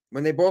Boldin,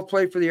 when they both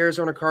played for the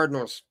Arizona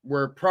Cardinals,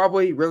 were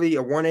probably really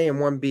a 1A and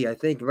 1B. I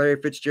think Larry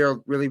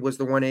Fitzgerald really was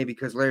the 1A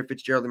because Larry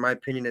Fitzgerald, in my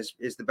opinion,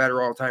 is the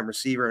better all-time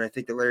receiver. And I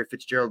think that Larry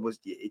Fitzgerald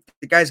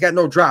the guy's got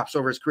no drops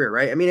over his career,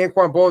 right? I mean,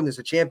 Anquan Boldin is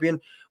a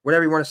champion,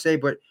 whatever you want to say,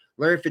 but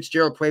Larry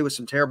Fitzgerald played with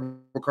some terrible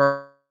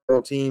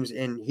Cardinal teams,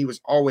 and he was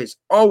always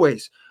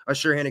a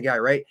sure-handed guy,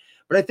 right?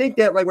 But I think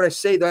that, like, when I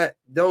say that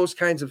those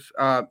kinds of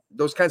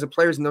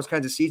players and those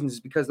kinds of seasons is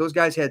because those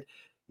guys had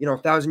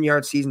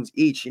 1,000-yard seasons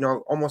each,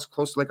 almost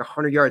close to like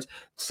 100 yards.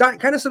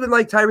 Kind of something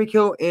like Tyreek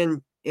Hill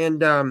and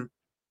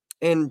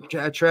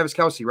Travis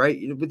Kelce,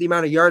 right? With the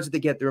amount of yards that they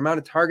get, the amount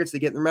of targets they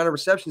get, the amount of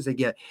receptions they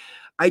get.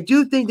 I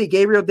do think that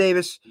Gabriel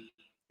Davis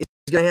is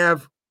going to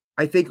have,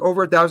 I think,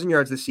 over 1,000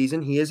 yards this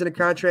season. He is in a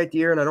contract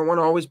year, and I don't want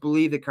to always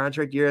believe that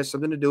contract year has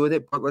something to do with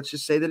it, but let's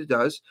just say that it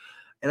does.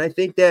 And I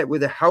think that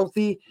with a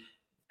healthy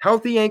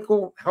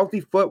ankle, healthy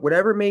foot,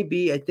 whatever it may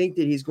be, I think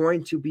that he's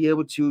going to be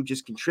able to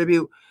just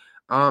contribute.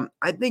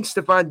 I think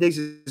Stefon Diggs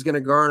is going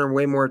to garner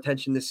way more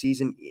attention this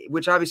season,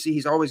 which obviously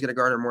he's always going to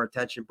garner more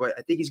attention, but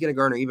I think he's going to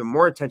garner even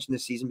more attention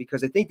this season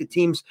because I think the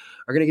teams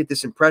are going to get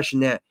this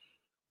impression that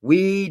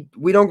we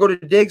don't go to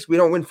Diggs, we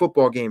don't win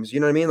football games.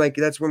 You know what I mean? Like,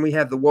 that's when we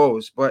have the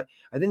woes. But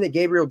I think that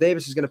Gabriel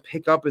Davis is going to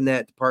pick up in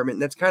that department,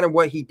 and that's kind of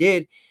what he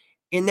did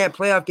in that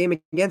playoff game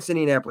against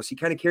Indianapolis. He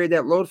kind of carried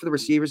that load for the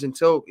receivers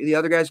until the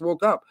other guys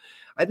woke up.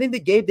 I think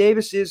that Gabe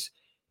Davis is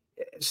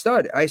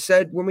stud. I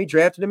said when we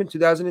drafted him in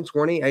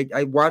 2020,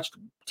 I watched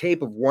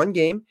tape of one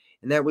game,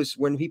 and that was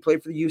when he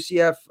played for the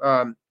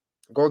UCF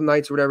Golden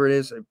Knights or whatever it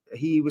is.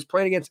 He was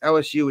playing against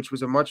LSU, which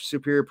was a much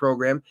superior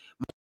program,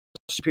 much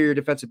superior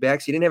defensive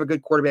backs. He didn't have a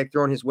good quarterback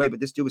throwing his way, but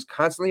this dude was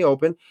constantly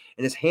open,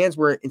 and his hands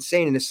were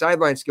insane, and his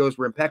sideline skills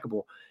were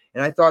impeccable.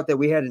 And I thought that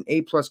we had an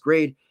A+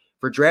 grade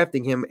for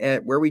drafting him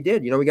at where we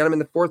did. We got him in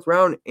the 4th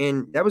round,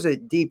 and that was a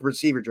deep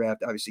receiver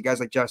draft. Obviously, guys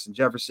like Justin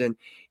Jefferson,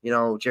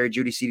 Jerry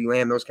Jeudy, CeeDee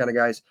Lamb, those kind of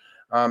guys.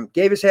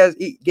 Gabe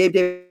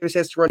Davis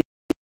has to run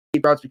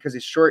deep routes because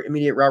his short,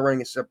 immediate route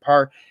running is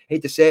subpar.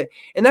 Hate to say it,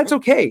 and that's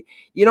okay.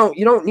 You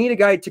don't need a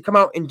guy to come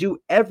out and do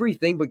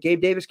everything, but Gabe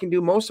Davis can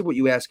do most of what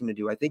you ask him to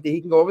do. I think that he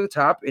can go over the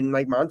top, and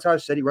like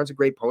Montage said, he runs a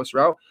great post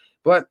route.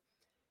 But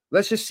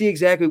let's just see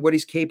exactly what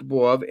he's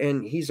capable of.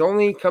 And he's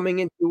only coming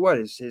into what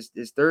is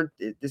his third.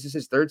 This is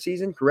his 3rd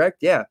season, correct?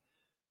 Yeah.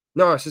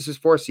 No, this is his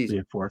 4th season.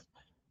 Yeah, 4th.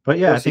 But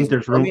yeah, 4th I think season.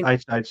 there's room.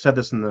 I said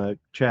this in the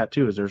chat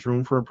too. Is there's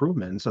room for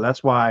improvement, and so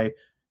that's why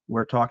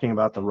we're talking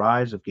about the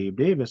rise of Gabe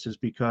Davis, is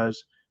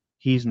because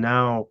he's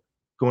now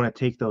going to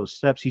take those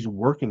steps. He's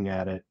working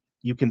at it.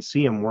 You can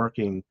see him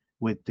working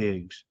with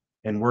Diggs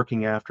and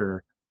working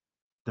after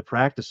the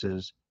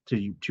practices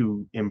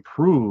to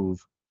improve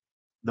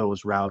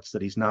those routes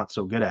that he's not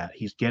so good at.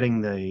 He's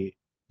getting the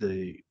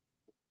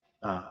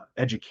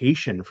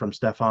education from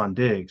Stefon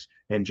Diggs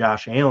and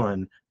Josh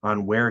Allen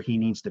on where he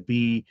needs to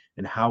be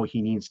and how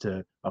he needs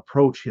to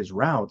approach his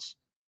routes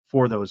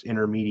for those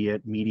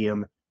intermediate,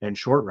 medium, and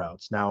short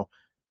routes. Now,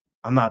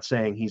 I'm not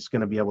saying he's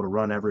going to be able to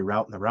run every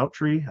route in the route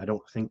tree. I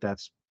don't think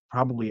that's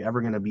probably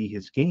ever going to be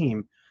his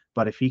game,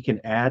 but if he can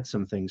add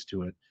some things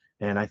to it,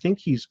 and I think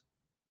he's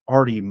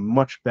already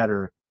much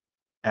better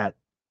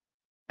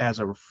as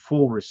a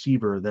full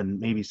receiver than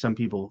maybe some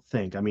people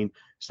think. I mean,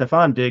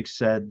 Stefon Diggs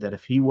said that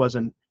if he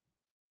wasn't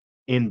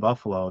in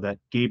Buffalo, that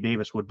Gabe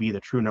Davis would be the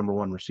true number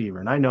 1 receiver.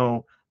 And I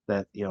know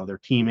that, they're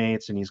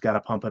teammates and he's got to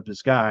pump up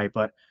his guy,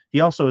 but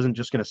he also isn't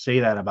just going to say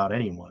that about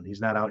anyone.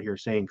 He's not out here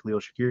saying Khalil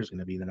Shakir is going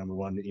to be the number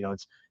 1.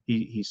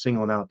 He's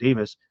singling out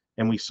Davis,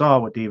 and we saw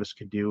what Davis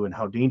could do and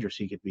how dangerous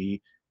he could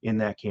be in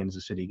that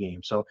Kansas City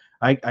game. So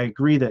I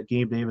agree that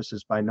Gabe Davis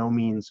is by no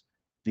means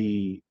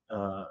the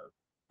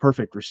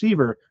perfect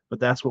receiver, but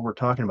that's what we're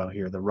talking about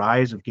here. The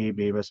rise of Gabe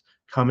Davis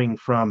coming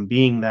from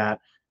being that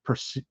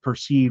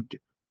perceived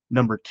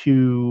number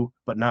 2,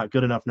 but not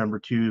good enough number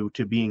 2,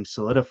 to being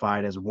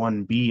solidified as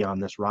 1B on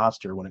this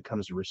roster when it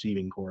comes to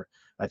receiving core.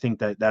 I think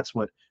that's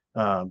what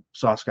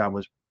Sauce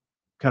was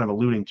kind of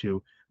alluding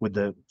to with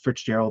the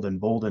Fitzgerald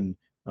and Boldin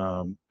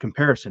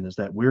comparison, is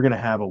that we're going to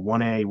have a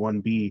 1A,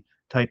 1B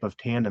type of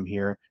tandem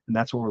here, and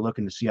that's what we're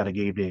looking to see out of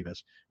Gabe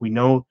Davis. We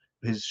know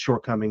his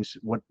shortcomings,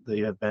 what they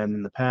have been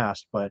in the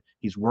past, but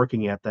he's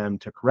working at them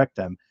to correct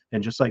them.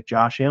 And just like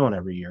Josh Allen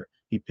every year,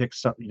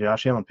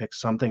 Josh Allen picks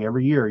something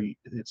every year,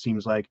 it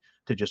seems like,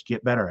 to just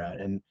get better at.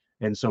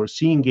 And so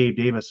seeing Gabe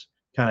Davis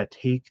kind of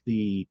take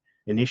the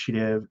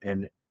initiative,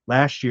 and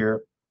last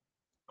year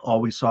all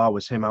we saw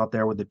was him out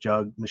there with the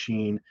jug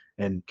machine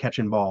and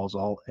catching balls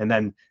and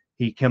then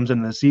he comes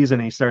into the season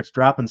and he starts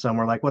dropping some.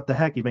 We're like, what the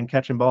heck? You've been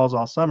catching balls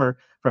all summer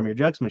from your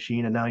jugs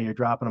machine and now you're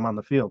dropping them on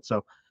the field.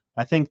 So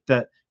I think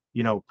that,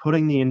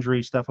 putting the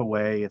injury stuff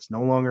away, it's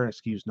no longer an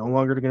excuse, no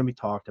longer going to be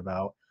talked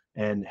about,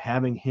 and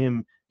having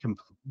him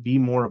be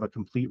more of a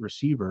complete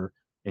receiver,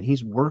 and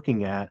he's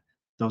working at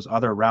those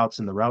other routes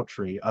in the route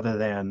tree other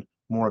than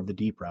more of the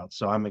deep routes.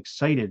 So I'm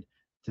excited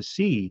to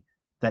see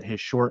that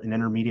his short and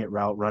intermediate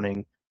route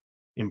running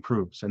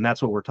improves. And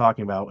that's what we're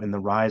talking about in the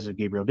rise of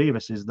Gabriel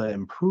Davis, is the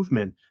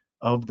improvement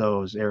of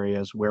those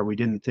areas where we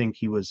didn't think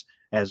he was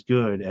as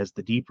good as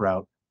the deep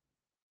route.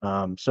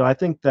 So I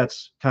think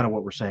that's kind of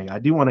what we're saying. I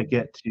do want to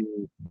get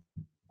to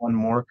one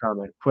more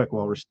comment quick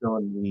while we're still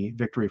in the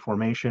victory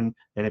formation.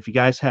 And if you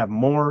guys have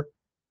more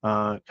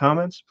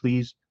comments,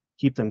 please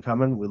keep them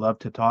coming. We love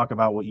to talk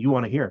about what you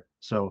want to hear.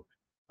 So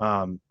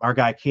our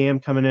guy Cam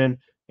coming in,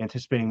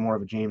 anticipating more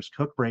of a James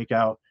Cook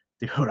breakout.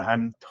 Dude,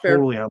 I'm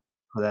totally up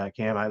for that,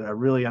 Cam. I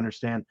really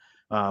understand.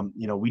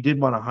 We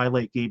did want to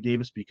highlight Gabe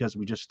Davis because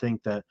we just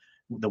think that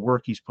the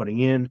work he's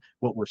putting in,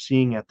 what we're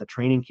seeing at the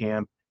training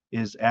camp,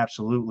 is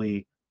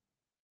absolutely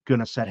going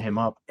to set him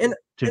up. And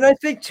I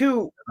think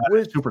too,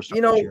 with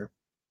superstar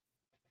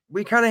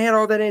we kind of had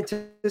all that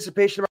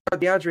anticipation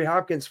about DeAndre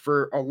Hopkins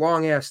for a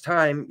long ass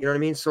time. You know what I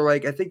mean? So I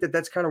think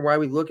that's kind of why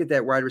we look at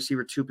that wide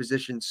receiver 2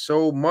 position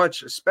so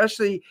much,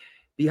 especially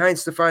behind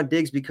Stephon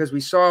Diggs, because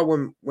we saw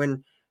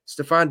when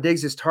Stephon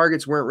Diggs'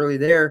 targets weren't really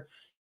there,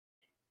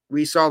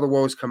 we saw the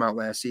woes come out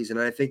last season.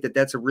 And I think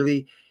that's a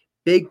really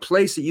big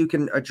place that you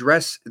can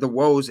address the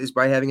woes, is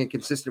by having a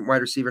consistent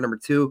wide receiver number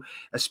 2,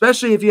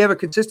 especially if you have a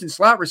consistent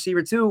slot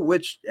receiver too,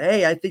 which,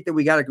 hey, I think that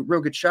we got a real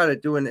good shot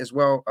at doing as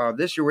well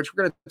this year, which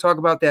we're going to talk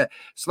about that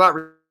slot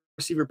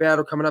receiver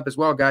battle coming up as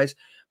well, guys.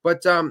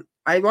 But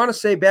I want to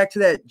say, back to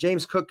that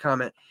James Cook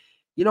comment,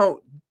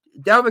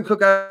 Dalvin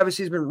Cook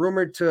obviously has been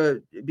rumored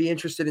to be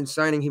interested in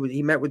signing.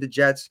 He met with the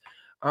Jets.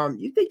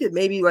 You think that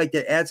maybe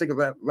that adds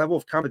a level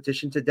of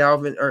competition to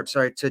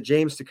to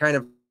James, to kind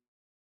of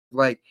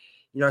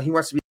he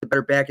wants to be the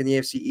better back in the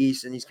AFC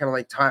East, and he's kind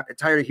of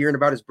tired of hearing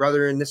about his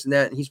brother and this and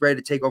that, and he's ready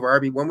to take over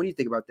RB1. What do you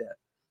think about that?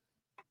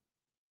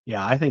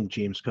 Yeah, I think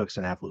James Cook's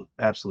an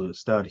absolute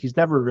stud. He's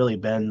never really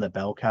been the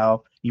bell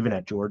cow, even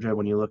at Georgia,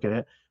 when you look at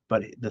it.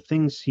 But the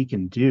things he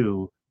can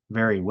do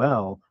very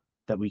well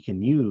that we can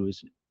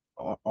use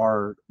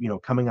are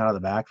coming out of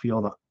the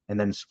backfield and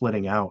then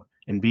splitting out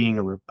and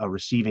being a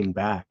receiving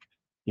back.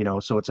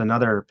 So it's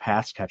another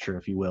pass catcher,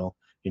 if you will.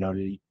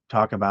 To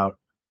talk about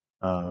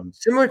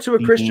similar to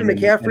a Christian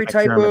McCaffrey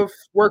type of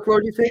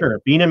workload, you think? Sure.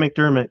 Bean and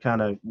McDermott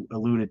kind of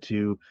alluded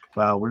to,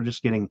 well, we're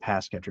just getting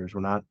pass catchers.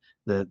 We're not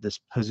this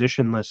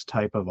positionless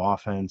type of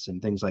offense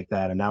and things like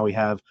that. And now we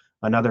have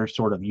another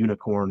sort of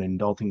unicorn in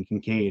Dalton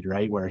Kincaid,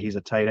 right, where he's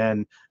a tight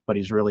end, but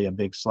he's really a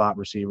big slot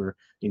receiver,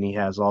 and he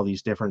has all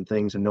these different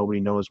things, and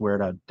nobody knows where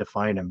to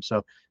define him.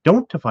 So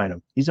don't define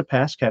him. He's a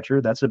pass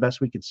catcher. That's the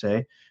best we could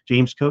say.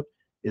 James Cook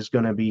is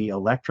going to be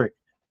electric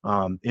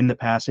in the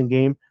passing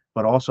game,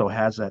 but also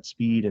has that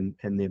speed and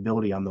the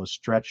ability on those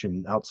stretch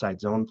and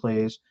outside zone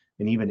plays,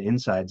 and even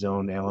inside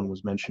zone, Allen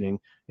was mentioning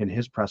in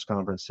his press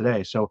conference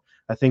today. So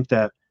I think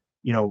that,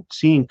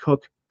 seeing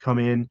Cook come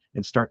in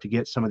and start to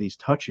get some of these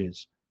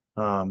touches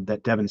that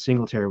Devin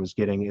Singletary was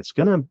getting, it's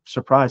going to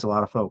surprise a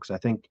lot of folks. I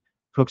think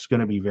Cook's going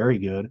to be very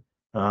good.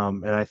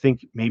 And I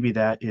think maybe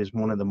that is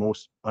one of the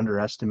most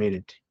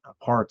underestimated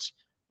parts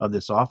of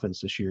this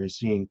offense this year, is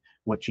seeing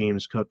what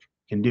James Cook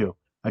can do.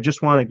 I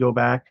just want to go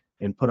back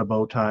and put a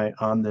bow tie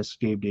on this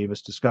Gabe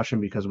Davis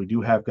discussion, because we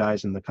do have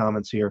guys in the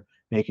comments here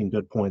making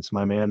good points.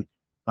 My man,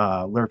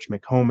 Lurch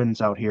McHoman's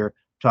out here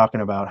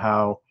talking about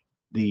how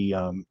the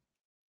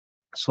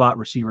slot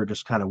receiver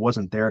just kind of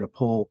wasn't there to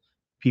pull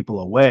people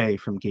away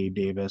from Gabe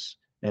Davis.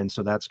 And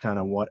so that's kind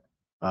of what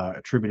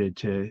attributed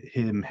to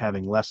him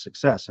having less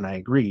success. And I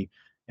agree.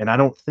 And I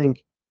don't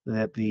think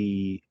that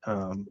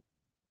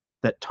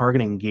that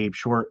targeting Gabe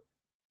short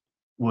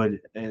would,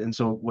 and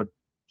so what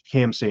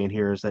Cam's saying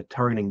here is that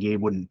targeting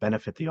Gabe wouldn't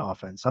benefit the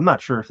offense. I'm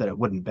not sure if that it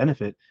wouldn't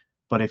benefit,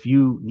 but if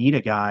you need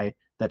a guy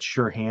that's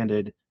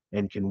sure-handed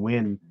and can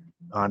win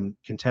on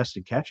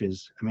contested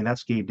catches, I mean,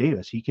 that's Gabe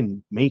Davis. He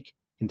can make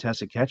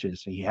contested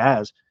catches. He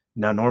has.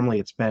 Now, normally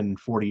it's been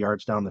 40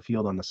 yards down the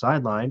field on the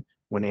sideline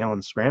when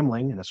Allen's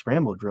scrambling in a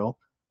scramble drill,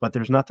 but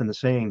there's nothing to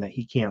saying that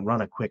he can't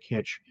run a quick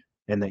hitch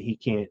and that he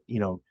can't,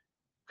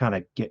 kind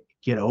of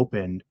get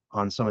opened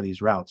on some of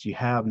these routes. You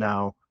have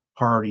now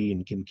Hardy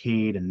and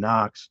Kincaid and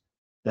Knox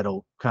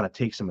that'll kind of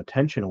take some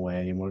attention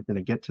away, and we're going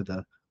to get to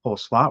the whole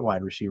slot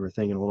wide receiver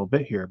thing in a little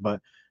bit here.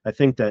 But I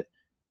think that,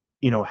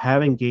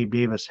 having Gabe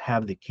Davis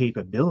have the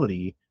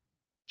capability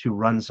to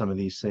run some of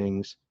these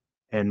things,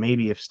 and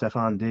maybe if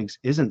Stephon Diggs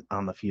isn't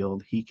on the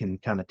field, he can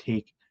kind of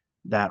take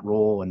that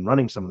role in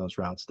running some of those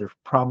routes. There's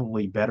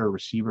probably better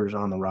receivers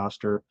on the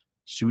roster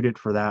suited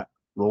for that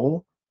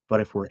role, But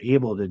if we're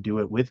able to do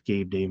it with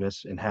Gabe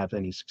Davis and have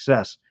any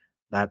success,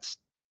 that's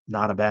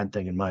not a bad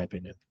thing in my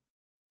opinion.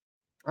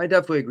 I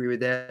definitely agree with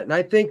that. And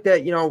I think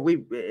that,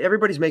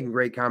 everybody's making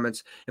great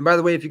comments. And by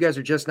the way, if you guys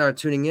are just now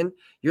tuning in,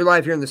 you're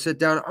live here in the sit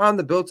down on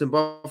the Built in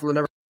Buffalo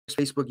Network,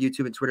 Facebook,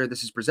 YouTube, and Twitter.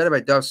 This is presented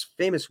by Duff's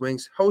Famous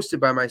Wings, hosted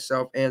by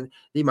myself and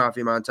the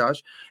Mafia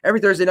Montage.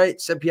 Every Thursday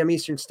night, 7 p.m.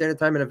 Eastern Standard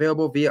Time, and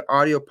available via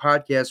audio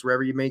podcast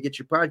wherever you may get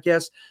your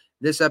podcasts.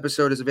 This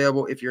episode is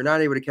available if you're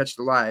not able to catch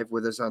the live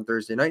with us on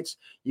Thursday nights.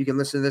 You can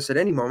listen to this at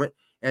any moment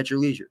at your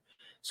leisure.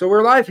 So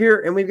we're live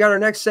here, and we've got our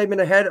next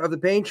segment ahead of the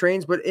pain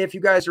trains. But if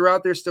you guys are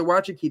out there still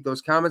watching, keep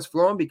those comments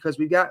flowing because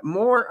we've got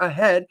more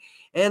ahead,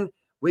 and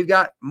we've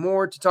got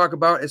more to talk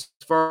about as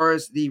far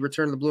as the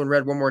return of the blue and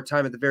red one more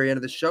time at the very end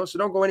of the show. So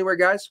don't go anywhere,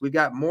 guys. We've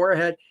got more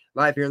ahead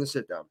live here in the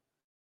sit down.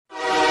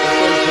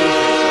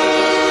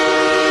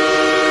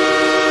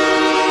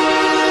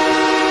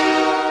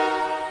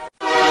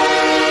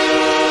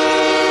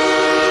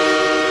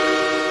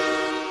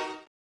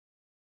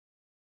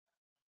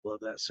 Love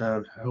that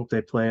sound. I hope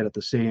they play it at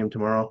the stadium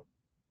tomorrow.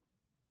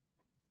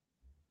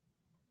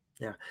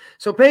 Yeah.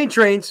 So pain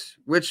trains,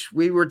 which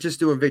we were just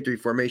doing victory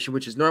formation,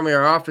 which is normally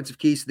our offensive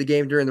keys to the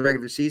game during the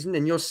regular season.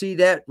 And you'll see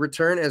that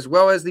return as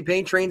well as the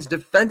pain trains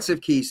defensive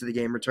keys to the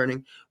game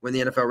returning when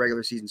the NFL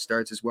regular season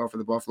starts as well for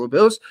the Buffalo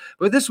Bills.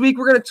 But this week,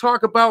 we're going to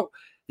talk about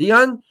the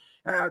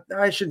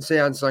I shouldn't say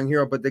unsung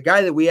hero, but the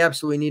guy that we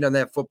absolutely need on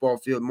that football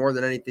field more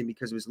than anything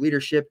because of his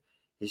leadership,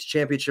 his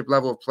championship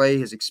level of play,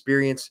 his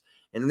experience,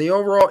 and the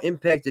overall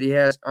impact that he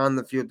has on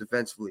the field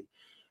defensively.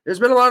 There's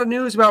been a lot of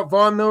news about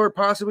Von Miller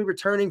possibly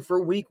returning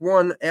for week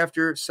 1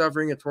 after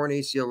suffering a torn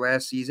ACL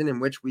last season, in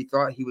which we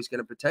thought he was going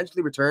to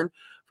potentially return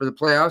for the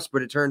playoffs,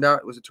 but it turned out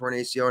it was a torn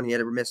ACL and he had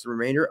to miss the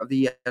remainder of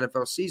the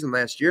NFL season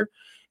last year.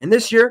 And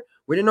this year,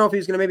 we didn't know if he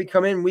was going to maybe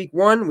come in week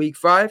 1, week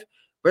 5,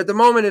 but at the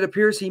moment it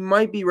appears he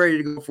might be ready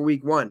to go for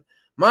week 1.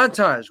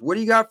 Montage, what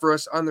do you got for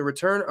us on the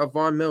return of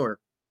Von Miller?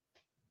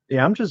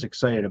 Yeah, I'm just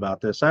excited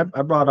about this. I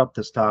brought up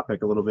this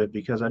topic a little bit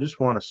because I just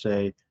want to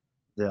say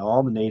that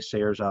all the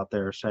naysayers out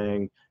there are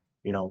saying,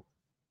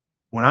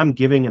 when I'm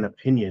giving an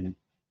opinion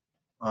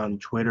on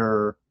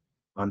Twitter,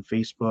 on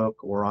Facebook,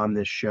 or on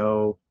this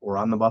show, or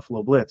on the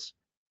Buffalo Blitz,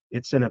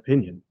 it's an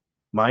opinion.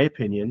 My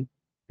opinion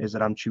is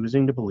that I'm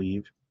choosing to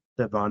believe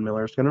that Von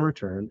Miller is going to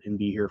return and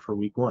be here for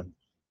week 1.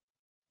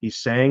 He's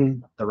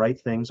saying the right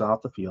things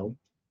off the field.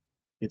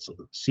 It's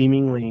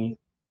seemingly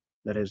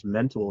that his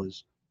mental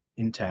is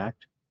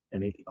intact,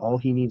 and all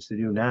he needs to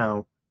do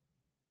now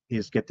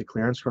is get the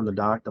clearance from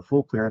the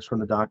full clearance from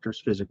the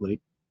doctors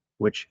physically,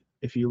 which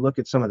if you look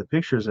at some of the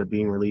pictures that are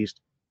being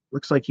released,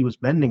 looks like he was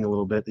bending a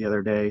little bit the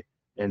other day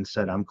and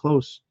said, "I'm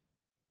close."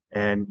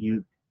 And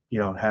you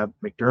have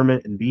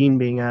McDermott and Bean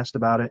being asked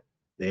about it.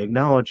 They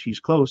acknowledge he's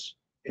close.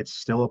 It's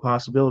still a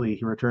possibility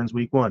he returns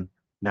week 1.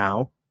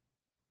 Now,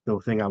 the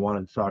thing I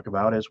wanted to talk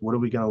about is what are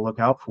we going to look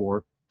out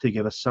for to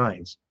give us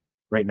signs?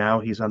 Right now,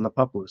 he's on the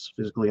PUP list,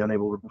 physically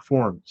unable to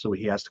perform, so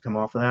he has to come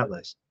off of that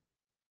list.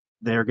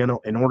 They're going to,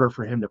 in order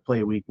for him to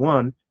play week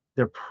 1,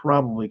 they're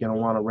probably going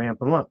to want to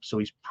ramp him up. So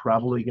he's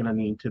probably going to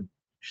need to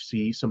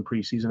see some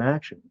preseason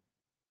action.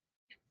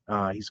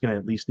 He's going to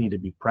at least need to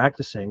be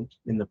practicing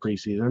in the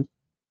preseason,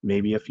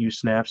 maybe a few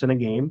snaps in a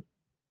game.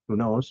 Who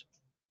knows?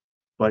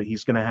 But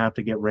he's going to have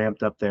to get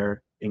ramped up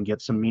there and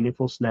get some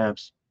meaningful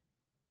snaps,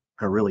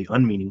 or really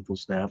unmeaningful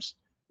snaps,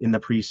 in the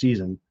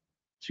preseason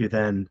to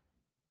then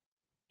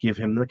give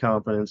him the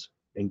confidence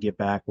and get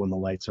back when the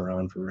lights are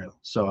on for real.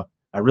 So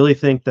I really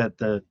think that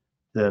the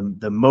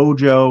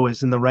mojo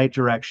is in the right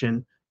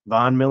direction.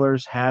 Von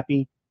Miller's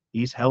happy.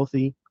 He's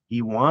healthy.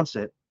 He wants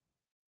it.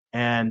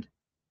 And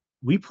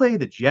we play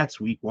the Jets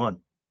week 1,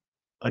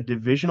 a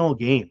divisional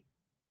game.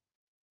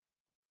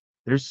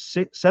 There's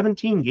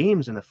 17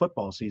 games in the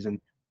football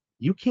season.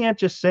 You can't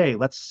just say,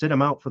 let's sit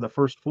them out for the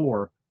first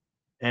 4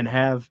 and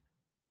have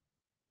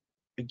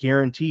a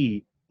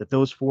guarantee that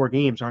those 4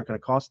 games aren't going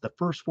to cost. The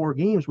first 4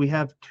 games, we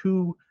have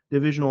 2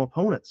 divisional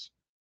opponents.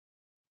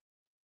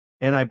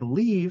 And I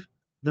believe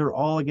they're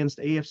all against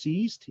AFC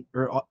East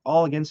or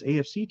all against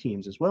AFC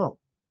teams as well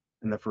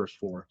in the first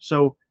 4.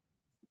 So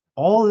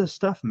all of this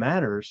stuff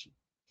matters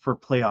for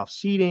playoff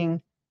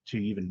seeding, to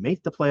even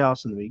make the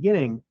playoffs in the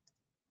beginning.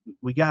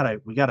 We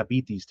gotta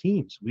beat these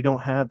teams. We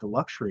don't have the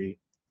luxury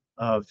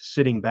of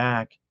sitting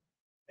back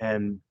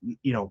and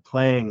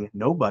playing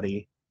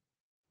nobody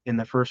in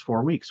the first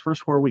 4 weeks.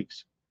 First 4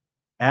 weeks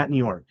at New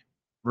York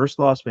versus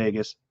Las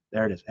Vegas.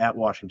 There it is, at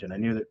Washington. I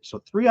knew that.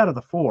 So 3 out of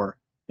the 4,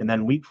 and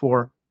then week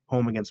 4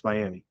 home against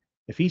Miami.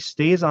 If he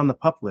stays on the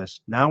PUP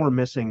list, now we're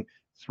missing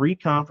 3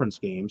 conference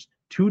games,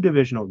 2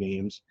 divisional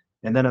games,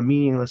 and then a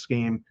meaningless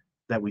game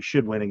that we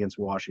should win against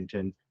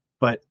Washington.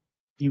 But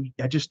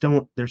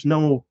there's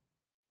no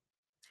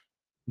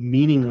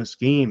meaningless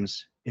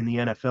games in the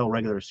NFL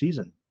regular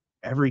season.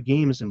 Every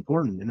game is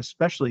important, and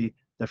especially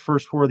the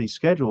first 4 of the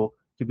schedule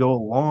could go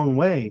a long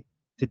way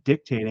to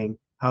dictating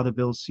how the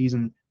Bills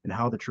season and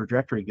how the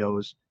trajectory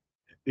goes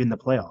in the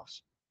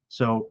playoffs.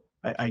 So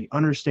I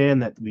understand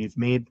that we've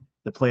made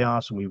the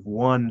playoffs and we've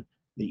won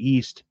the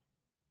East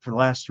for the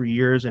last 3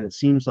 years, and it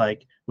seems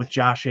like with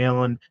Josh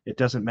Allen, it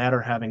doesn't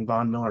matter having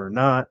Von Miller or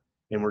not,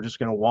 and we're just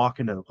going to walk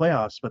into the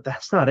playoffs. But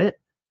that's not it.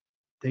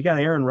 They got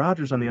Aaron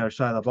Rodgers on the other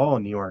side of the ball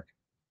in New York.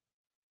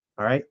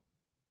 All right?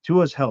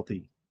 Tua's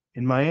healthy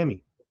in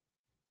Miami.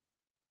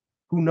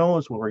 Who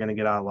knows what we're going to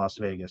get out of Las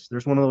Vegas?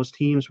 There's one of those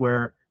teams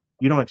where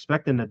you don't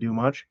expect them to do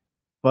much,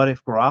 but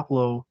if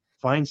Garoppolo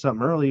finds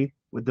something early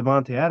with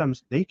Devontae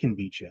Adams, they can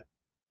beat you.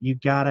 You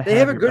got to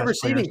have a your good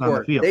best players receiving on the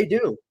core. field. They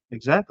do.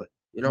 Exactly.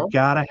 You know, You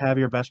got to have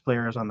your best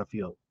players on the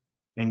field.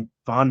 And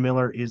Von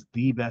Miller is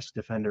the best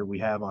defender we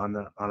have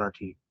on our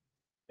team.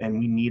 And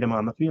we need him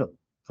on the field,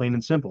 plain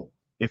and simple.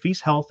 If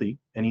he's healthy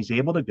and he's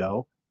able to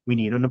go, we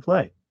need him to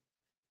play.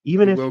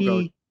 Even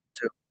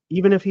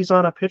if he's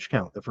on a pitch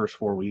count the first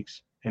 4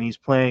 weeks and he's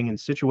playing in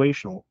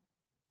situational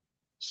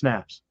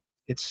snaps,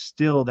 it's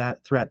still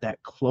that threat,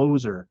 that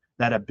closer,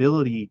 that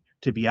ability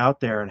to be out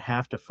there and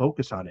have to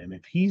focus on him.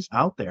 If he's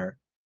out there,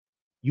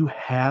 you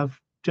have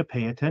to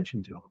pay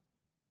attention to him.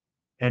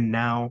 And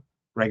now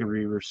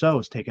Gregory Rousseau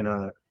has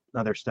taken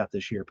another step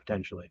this year,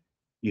 potentially.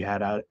 You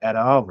had Ed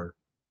Oliver.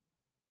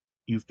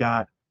 You've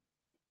got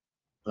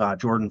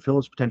Jordan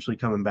Phillips potentially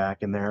coming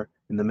back in there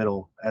in the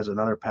middle as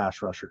another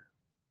pass rusher.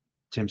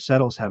 Tim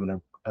Settle's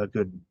having a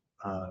good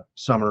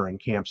summer and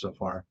camp so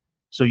far.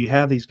 So you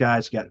have these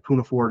guys, you got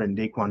Poona Ford and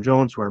Daquan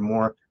Jones, who are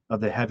more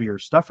of the heavier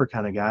stuffer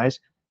kind of guys.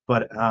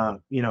 But,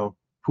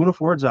 Poona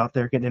Ford's out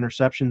there getting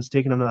interceptions,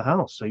 taking them to the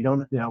house. So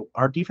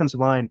our defensive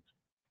line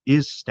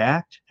is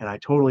stacked, and I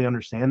totally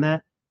understand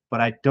that. But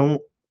I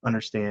don't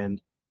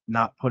understand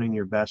not putting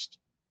your best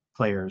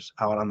players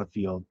out on the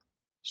field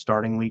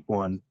starting week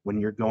 1 when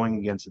you're going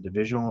against a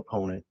divisional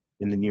opponent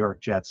in the New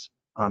York Jets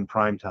on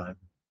prime time.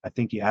 I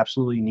think you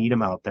absolutely need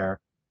him out there.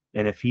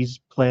 And if he's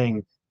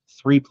playing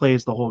 3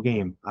 plays the whole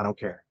game, I don't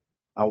care.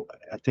 I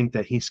think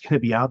that he's going to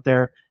be out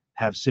there,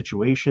 have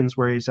situations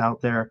where he's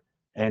out there,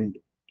 and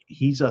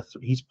he's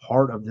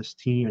part of this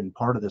team and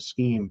part of the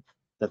scheme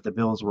that the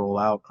Bills roll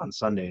out on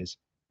Sundays.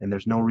 And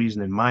there's no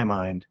reason in my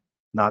mind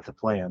not to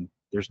play him.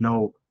 There's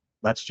no,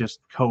 let's just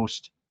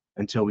coast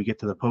until we get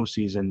to the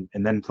postseason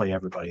and then play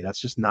everybody.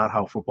 That's just not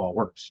how football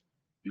works.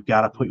 You've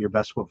got to put your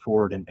best foot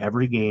forward in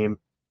every game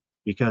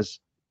because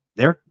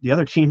the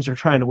other teams are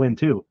trying to win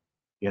too,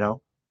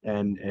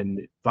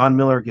 and Von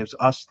Miller gives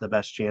us the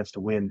best chance to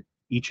win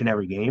each and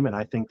every game. And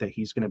I think that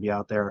he's going to be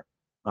out there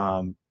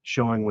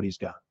showing what he's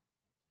got.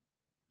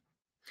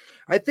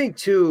 I think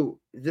too,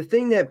 the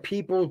thing that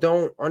people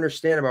don't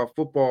understand about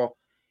football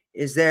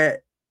is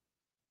that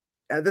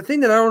the thing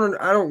that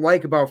I don't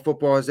like about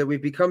football is that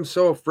we've become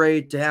so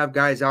afraid to have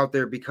guys out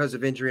there because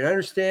of injury. And I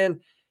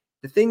understand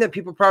the thing that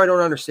people probably don't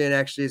understand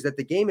actually is that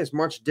the game is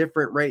much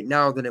different right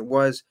now than it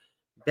was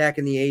back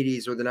in the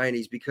 80s or the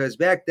 90s, because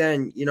back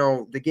then,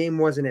 the game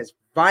wasn't as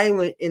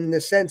violent in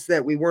the sense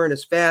that we weren't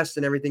as fast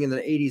and everything in the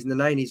 80s and the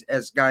 90s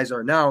as guys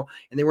are now,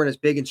 and they weren't as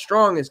big and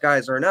strong as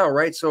guys are now,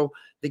 right? So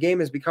the game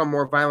has become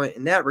more violent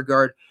in that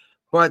regard.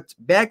 But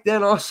back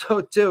then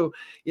also too,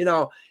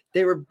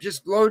 they were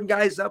just loading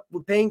guys up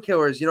with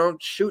painkillers,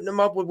 shooting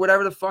them up with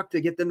whatever the fuck to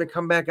get them to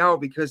come back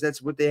out, because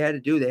that's what they had to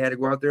do. They had to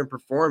go out there and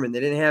perform, and they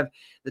didn't have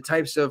the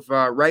types of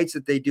rights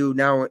that they do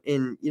now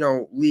in,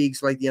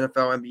 leagues like the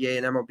NFL, NBA,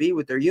 and MLB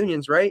with their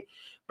unions, right?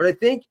 But I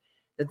think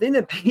the thing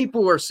that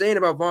people are saying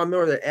about Von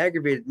Miller that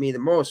aggravated me the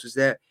most was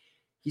that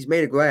he's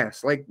made of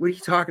glass. Like, what are you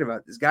talking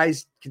about? This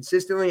guy's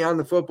consistently on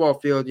the football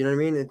field. You know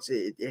what I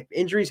mean?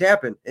 Injuries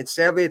happen.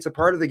 Sadly, it's a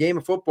part of the game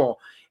of football.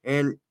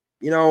 And,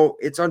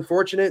 it's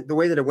unfortunate the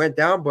way that it went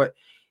down, but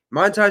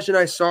Montage and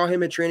I saw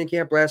him at training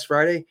camp last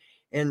Friday.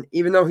 And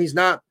even though he's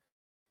not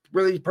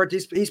really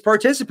he's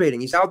participating,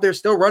 he's out there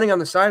still running on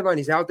the sideline.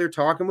 He's out there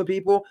talking with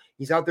people.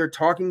 He's out there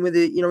talking with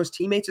his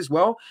teammates as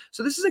well.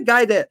 So this is a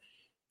guy that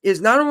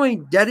is not only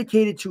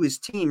dedicated to his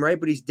team, right,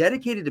 but he's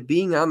dedicated to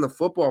being on the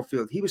football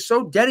field. He was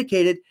so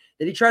dedicated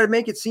that he tried to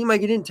make it seem like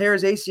he didn't tear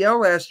his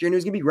ACL last year and he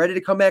was going to be ready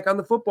to come back on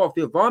the football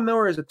field. Von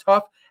Miller is a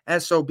tough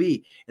SOB,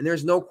 and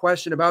there's no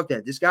question about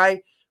that. This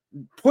guy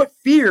put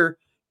fear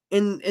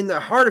in the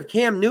heart of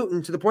Cam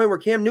Newton to the point where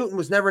Cam Newton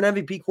was never an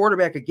MVP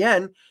quarterback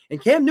again.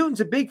 And Cam Newton's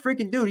a big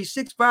freaking dude. He's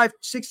 6'5",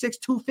 6'6",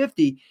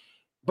 250.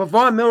 But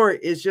Von Miller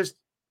is just,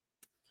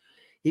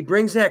 he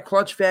brings that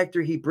clutch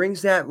factor. He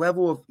brings that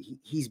level of,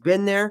 he's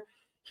been there.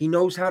 He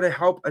knows how to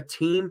help a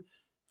team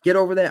get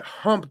over that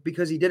hump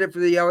because he did it for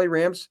the LA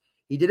Rams.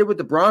 He did it with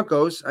the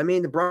Broncos. I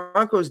mean, the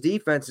Broncos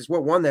defense is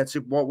what won that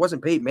Super Bowl. It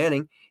wasn't Peyton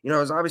Manning. It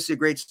was obviously a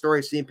great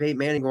story seeing Peyton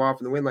Manning go off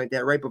in the win like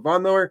that, right? But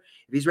Von Miller,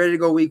 if he's ready to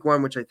go week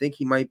 1, which I think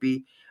he might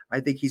be, I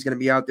think he's going to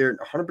be out there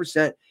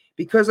 100%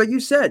 because, like you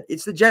said,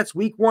 it's the Jets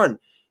week 1.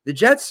 The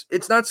Jets,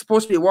 it's not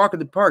supposed to be a walk in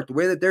the park. The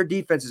way that their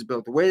defense is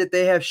built, the way that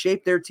they have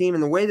shaped their team,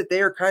 and the way that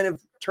they are kind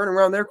of turning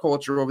around their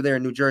culture over there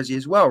in New Jersey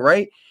as well,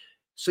 right?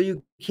 So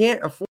you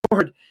can't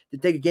afford to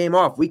take a game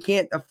off. We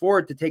can't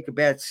afford to take a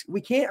bet.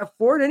 We can't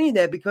afford any of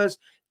that because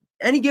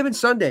any given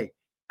Sunday,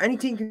 any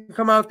team can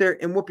come out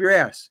there and whoop your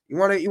ass. You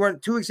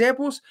want 2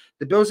 examples?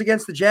 The Bills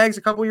against the Jags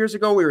a couple years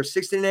ago, we were a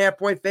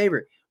 16.5-point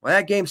favorite. Well,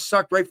 that game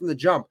sucked right from the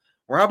jump.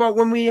 Or how about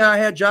when we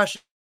had Josh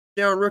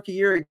Allen rookie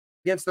year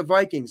against the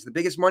Vikings, the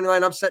biggest money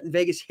line upset in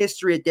Vegas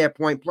history at that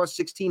point, plus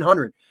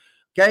 1,600.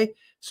 Okay.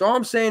 So all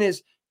I'm saying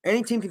is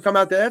any team can come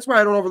out there. That's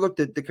why I don't overlook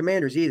the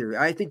Commanders either.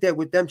 I think that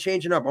with them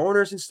changing up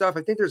owners and stuff,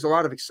 I think there's a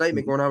lot of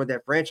excitement going on with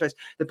that franchise.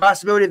 The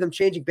possibility of them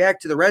changing back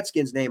to the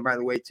Redskins name, by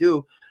the way,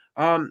 too.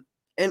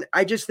 And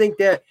I just think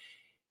that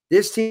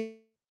this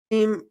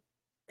team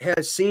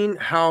has seen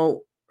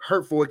how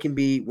hurtful it can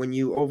be when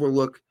you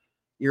overlook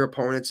your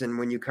opponents and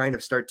when you kind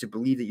of start to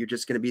believe that you're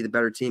just going to be the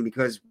better team,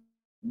 because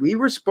we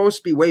were supposed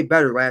to be way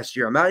better last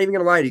year. I'm not even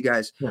going to lie to you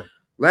guys. Yeah.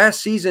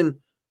 Last season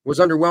was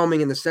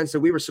underwhelming in the sense that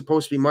we were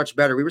supposed to be much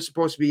better. We were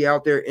supposed to be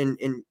out there and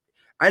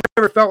I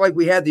never felt like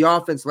we had the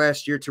offense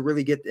last year to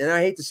really get, and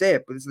I hate to say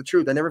it, but it's the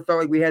truth. I never felt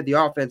like we had the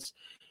offense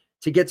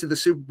to get to the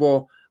Super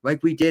Bowl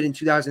like we did in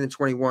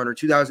 2021 or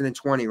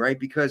 2020, right?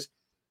 Because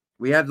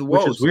we have the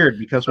woes. Which is weird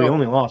because we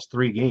only lost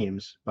 3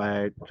 games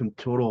by a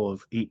total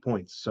of 8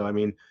 points. So, I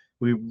mean,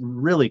 we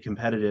really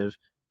competitive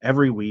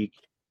every week.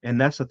 And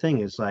that's the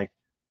thing is, like,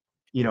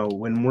 you know,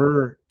 when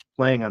we're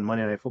playing on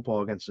Monday Night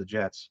Football against the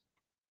Jets,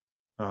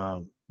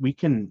 we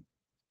can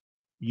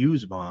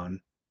use Vaughn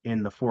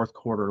in the fourth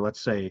quarter, let's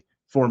say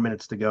 4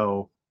 minutes to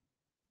go.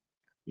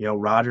 You know,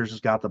 Rodgers has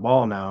got the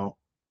ball now.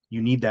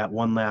 You need that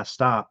one last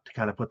stop to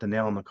kind of put the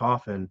nail in the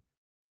coffin.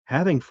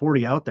 Having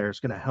 40 out there is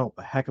going to help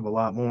a heck of a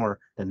lot more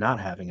than not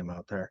having him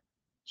out there.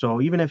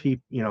 So even if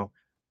he, you know,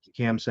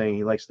 Cam's saying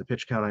he likes the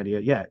pitch count idea,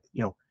 yeah,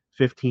 you know,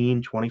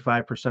 15,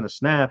 25% of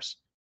snaps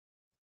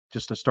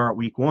just to start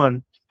week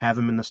 1, have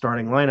him in the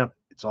starting lineup.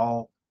 It's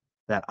all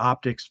that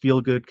optics, feel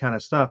good kind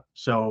of stuff.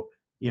 So,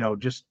 you know,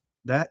 just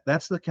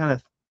that's the kind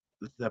of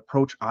the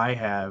approach I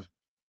have.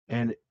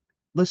 And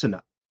listen,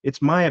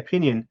 it's my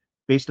opinion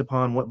based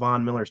upon what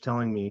Von Miller's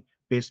telling me,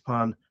 based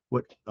upon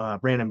what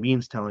Brandon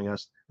Beane's telling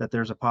us, that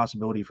there's a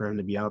possibility for him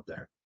to be out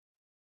there.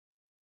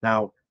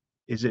 Now,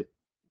 is it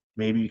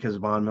maybe because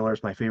Von Miller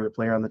is my favorite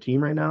player on the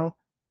team right now,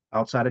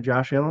 outside of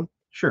Josh Allen?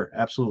 Sure,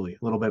 absolutely. A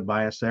little bit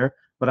biased there,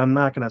 but I'm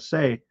not going to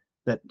say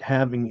that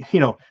having, you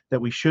know,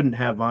 that we shouldn't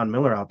have Von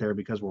Miller out there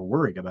because we're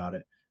worried about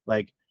it.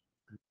 Like,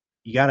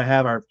 you got to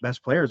have our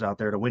best players out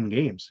there to win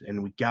games,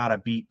 and we got to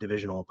beat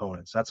divisional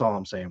opponents. That's all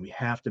I'm saying. We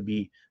have to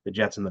beat the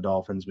Jets and the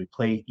Dolphins. We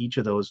play each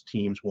of those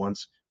teams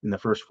once in the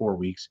first 4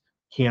 weeks.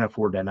 Can't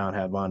afford to not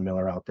have Von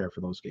Miller out there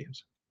for those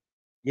games.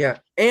 Yeah,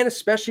 and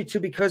especially too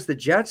because the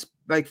Jets,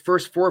 like,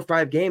 first 4 or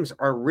 5 games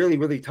are really,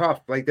 really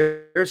tough. Like,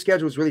 their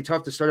schedule is really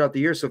tough to start out the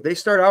year. So if they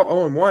start out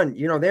 0-1,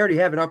 you know, they already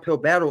have an uphill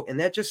battle, and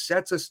that just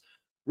sets us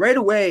right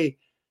away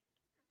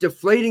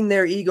deflating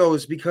their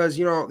egos because,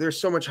 you know, there's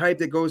so much hype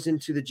that goes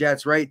into the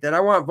Jets, right? That I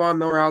want Von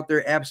Miller out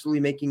there absolutely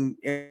making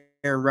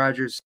Aaron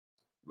Rodgers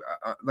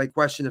like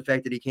question the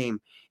fact that he came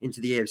into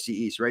the AFC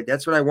East, right?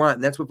 That's what I want,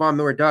 and that's what Von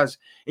Miller does.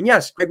 And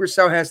yes, Greg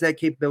Rousseau has that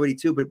capability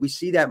too, but we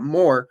see that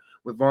more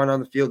with Vaughn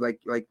on the field. Like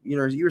you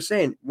know, you were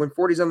saying, when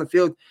 40's on the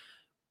field,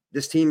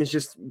 this team is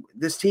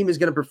going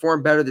to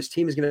perform better. This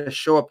team is going to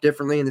show up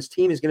differently, and this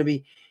team is going to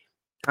be,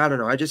 I don't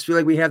know. I just feel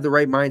like we have the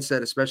right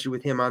mindset, especially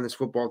with him on this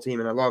football team.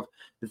 And I love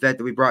the fact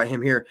that we brought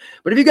him here.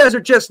 But if you guys are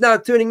just now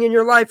tuning in,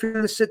 you're live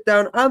here to sit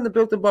down on the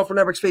Built in Buffalo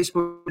Network's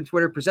Facebook and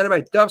Twitter, presented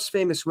by Duff's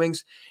Famous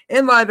Wings,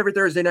 and live every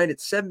Thursday night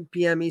at 7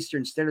 p.m.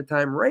 Eastern Standard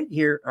Time, right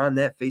here on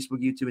that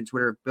Facebook, YouTube, and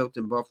Twitter, Built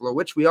in Buffalo,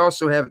 which we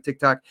also have a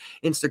TikTok,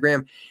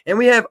 Instagram, and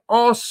we have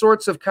all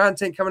sorts of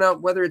content coming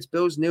out, whether it's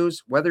Bills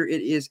news, whether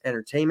it is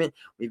entertainment.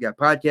 We've got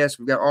podcasts.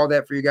 We've got all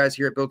that for you guys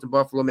here at Built in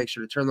Buffalo. Make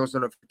sure to turn those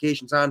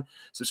notifications on.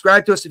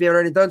 Subscribe to us if you haven't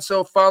already done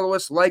so. Follow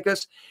us, like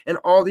us, and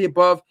all the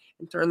above,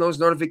 and turn those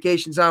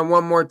notifications on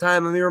one more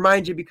time. Let me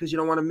remind you, because you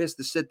don't want to miss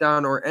the sit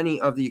down or any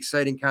of the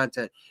exciting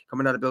content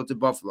coming out of Built in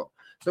Buffalo.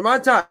 So,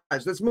 montage,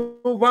 let's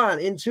move on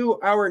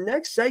into our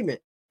next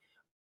segment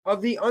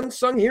of the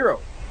Unsung Hero.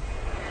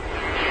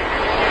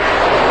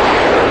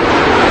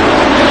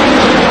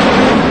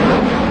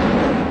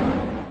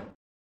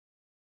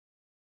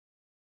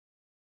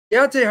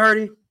 Deontay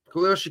Hardy,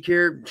 Khalil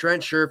Shakir,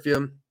 Trent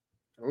Sherfield,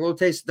 a little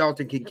taste of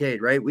Dalton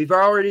Kincaid, right? We've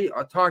already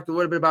talked a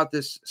little bit about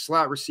this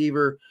slot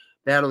receiver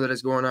battle that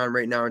is going on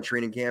right now in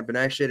training camp, and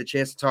I actually had a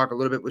chance to talk a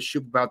little bit with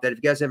Shoop about that. If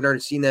you guys haven't already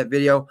seen that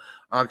video,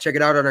 check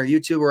it out on our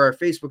YouTube or our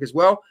Facebook as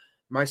well.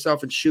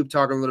 Myself and Shoop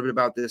talking a little bit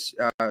about this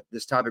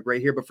this topic right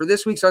here. But for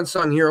this week's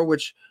Unsung Hero,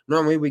 which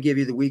normally we give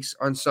you the week's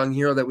Unsung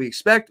Hero that we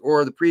expect,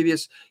 or the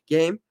previous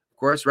game, of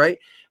course, right?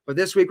 But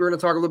this week we're going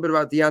to talk a little bit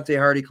about Deontay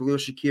Hardy, Khalil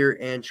Shakir,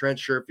 and Trent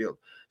Sherfield.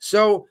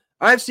 So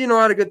I've seen a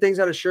lot of good things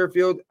out of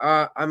Sherfield.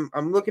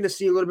 I'm looking to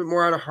see a little bit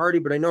more out of Hardy,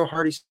 but I know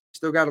Hardy's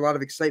still got a lot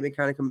of excitement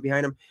kind of coming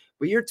behind him.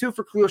 But year 2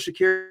 for Khalil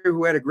Shakir,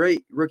 who had a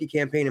great rookie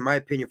campaign, in my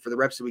opinion, for the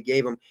reps that we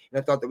gave him. And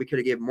I thought that we could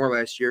have given more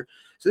last year.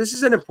 So this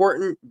is an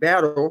important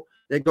battle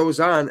that goes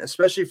on,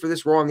 especially for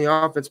this role on the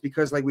offense,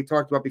 because like we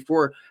talked about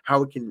before,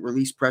 how it can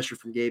release pressure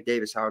from Gabe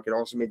Davis, how it could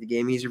also make the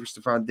game easier for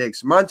Stephon Diggs.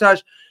 So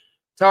Montage,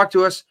 talk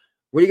to us.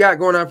 What do you got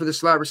going on for the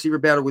slot receiver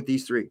battle with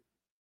these 3?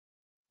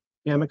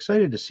 Yeah, I'm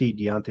excited to see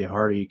Deontay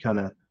Hardy kind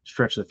of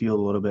stretch the field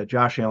a little bit.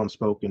 Josh Allen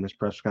spoke in his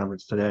press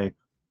conference today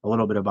a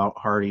little bit about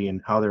Hardy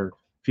and how they're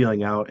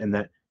feeling out, and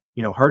that,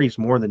 you know, Hardy's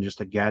more than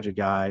just a gadget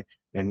guy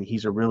and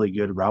he's a really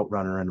good route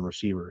runner and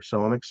receiver.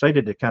 So I'm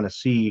excited to kind of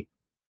see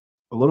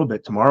a little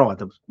bit tomorrow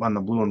on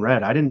the blue and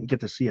red. I didn't get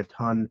to see a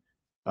ton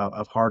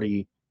of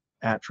Hardy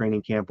at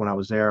training camp when I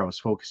was there. I was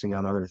focusing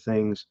on other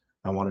things.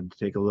 I wanted to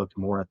take a look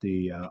more at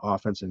the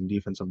offensive and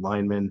defensive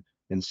linemen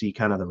and see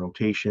kind of the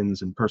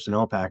rotations and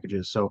personnel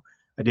packages. So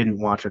I didn't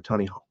watch a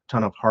ton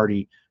of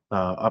Hardy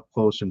up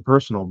close and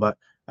personal, but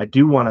I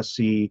do want to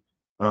see,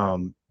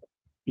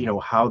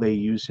 how they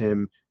use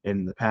him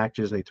in the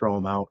packages they throw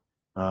him out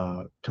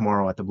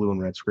tomorrow at the blue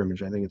and red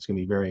scrimmage. I think it's going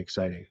to be very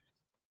exciting.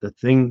 The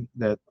thing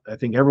that I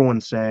think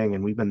everyone's saying,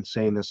 and we've been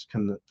saying this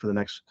for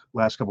the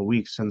last couple of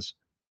weeks since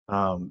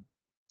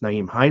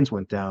Nyheim Hines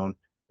went down,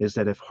 is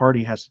that if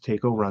Hardy has to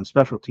take over on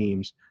special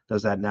teams,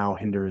 does that now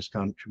hinder his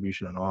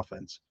contribution on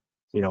offense?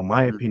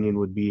 My opinion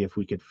would be if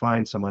we could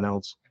find someone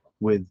else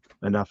with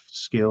enough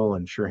skill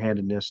and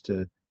sure-handedness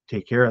to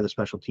take care of the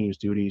special teams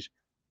duties,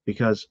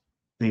 because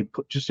they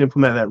just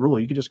implemented that rule.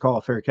 You could just call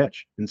a fair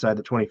catch inside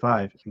the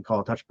 25 and call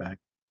a touchback.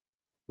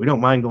 We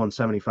don't mind going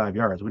 75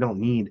 yards. We don't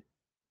need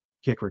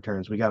kick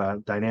returns. We got a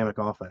dynamic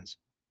offense.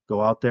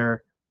 Go out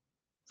there,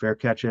 fair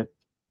catch it,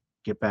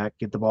 get back,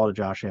 get the ball to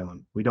Josh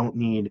Allen. We don't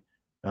need,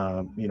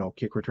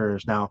 kick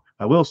returners. Now,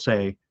 I will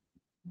say,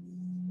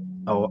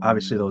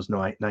 obviously those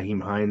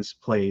Nyheim Hines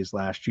plays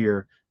last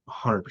year,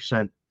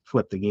 100%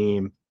 flipped the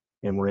game,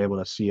 and we're able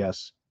to see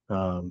us,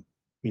 win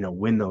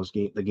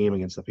the game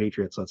against the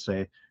Patriots, let's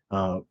say,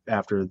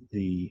 after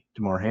the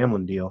Damar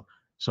Hamlin deal.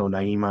 So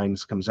Nyheim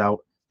Hines comes out,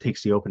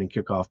 takes the opening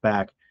kickoff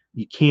back.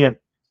 You can't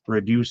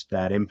reduce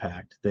that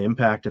impact. The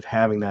impact of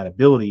having that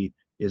ability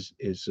is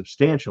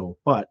substantial,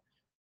 but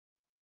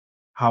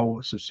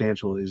how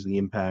substantial is the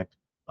impact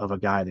of a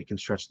guy that can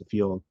stretch the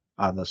field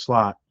out of the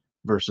slot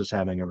versus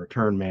having a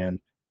return man?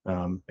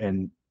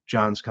 And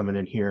John's coming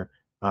in here.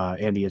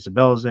 Andy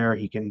Isabella's there.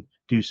 He can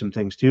do some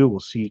things too. We'll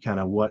see kind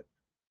of what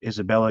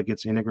Isabella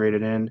gets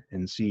integrated in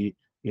and see,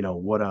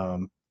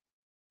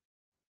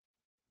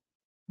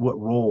 what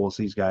roles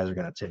these guys are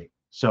going to take.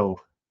 So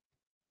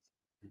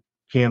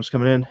Cam's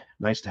coming in.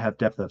 Nice to have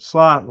depth of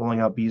slot, rolling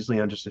out Beasley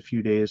on just a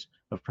few days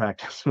of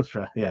practice.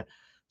 Yeah.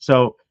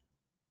 So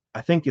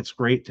I think it's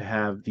great to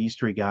have these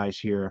three guys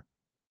here.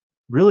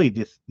 Really,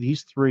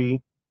 these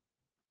three,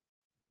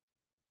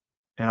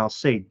 and I'll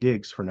say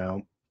Diggs for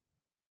now,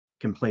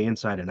 can play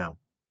inside and out.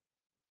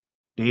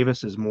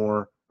 Davis is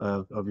more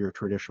of your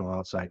traditional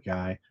outside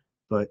guy,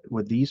 but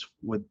with these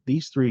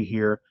three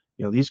here,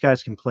 these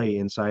guys can play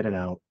inside and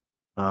out.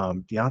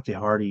 Deontay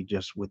Hardy,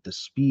 just with the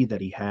speed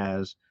that he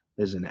has,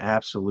 is an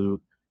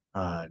absolute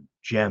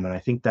gem, and I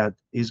think that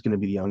is going to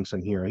be the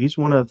unsung hero. He's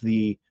one of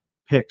the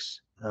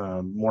picks,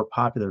 more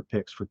popular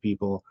picks for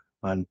people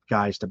on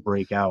guys to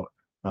break out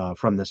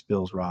from this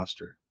Bills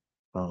roster.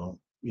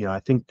 I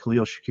think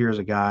Khalil Shakir is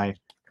a guy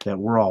that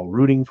we're all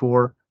rooting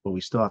for, but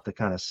we still have to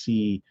kind of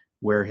see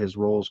where his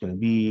role is going to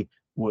be,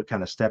 what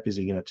kind of step is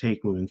he going to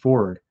take moving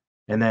forward.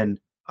 And then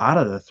out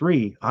of the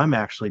three, I'm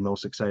actually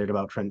most excited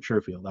about Trent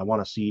Sherfield. I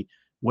want to see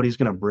what he's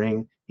going to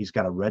bring. He's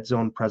got a red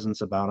zone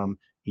presence about him.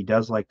 He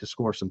does like to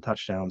score some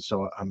touchdowns.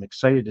 So I'm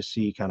excited to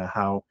see kind of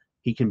how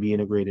he can be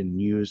integrated and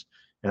used.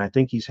 And I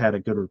think he's had a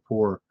good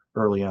rapport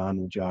early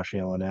on with Josh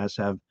Allen, as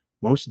have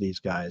most of these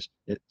guys.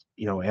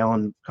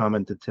 Allen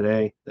commented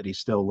today that he's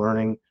still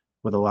learning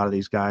with a lot of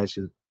these guys,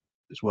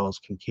 as well as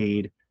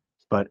Kincaid.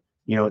 But,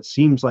 it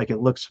seems like it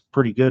looks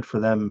pretty good for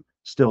them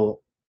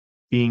still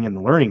being in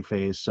the learning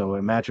phase. So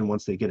imagine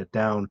once they get it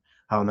down,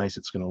 how nice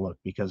it's going to look.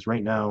 Because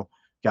right now,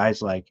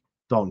 guys like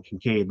Dalton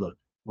Kincaid look,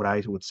 what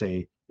I would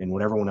say, and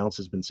what everyone else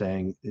has been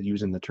saying,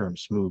 using the term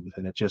smooth.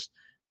 And it just,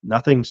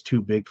 nothing's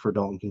too big for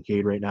Dalton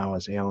Kincaid right now,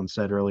 as Allen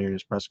said earlier in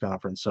his press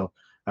conference. So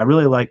I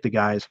really like the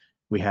guys.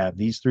 We have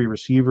these three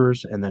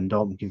receivers and then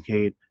Dalton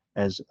Kincaid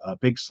as a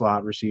big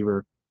slot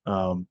receiver.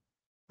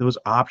 Those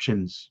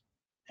options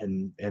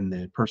and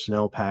the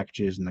personnel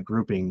packages and the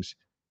groupings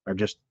are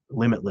just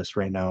limitless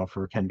right now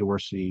for Ken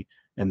Dorsey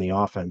and the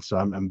offense. So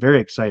I'm very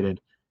excited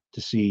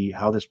to see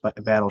how this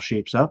battle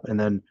shapes up, and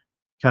then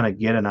kind of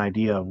get an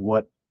idea of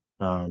what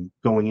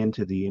going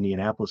into the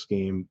Indianapolis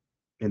game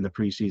in the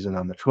preseason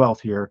on the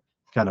 12th here,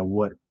 kind of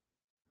what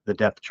the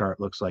depth chart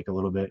looks like a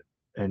little bit,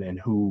 and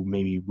who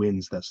maybe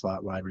wins that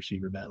slot wide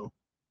receiver battle.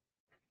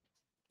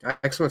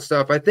 Excellent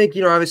stuff. I think,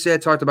 obviously I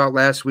talked about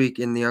last week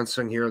in the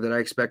unsung hero that I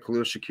expect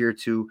Khalil Shakir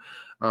to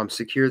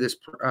secure this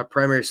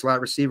primary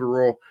slot receiver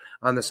role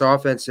on this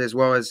offense, as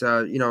well as,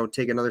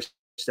 take another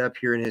step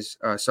here in his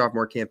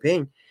sophomore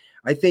campaign.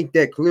 I think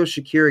that Khalil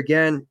Shakir,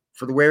 again,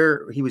 for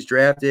where he was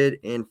drafted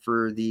and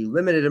for the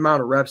limited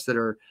amount of reps that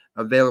are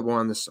available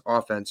on this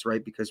offense,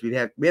 right? Because we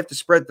have to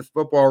spread the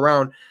football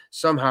around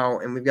somehow,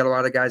 and we've got a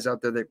lot of guys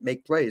out there that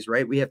make plays,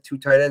 right? We have two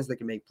tight ends that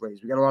can make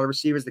plays. We got a lot of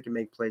receivers that can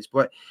make plays,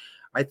 but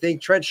I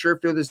think Trent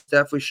Sherfield has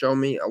definitely shown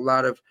me a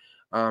lot of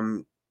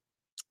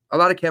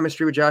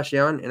chemistry with Josh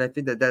Allen, and I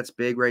think that's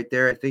big right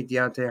there. I think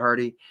Deontay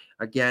Hardy,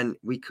 again,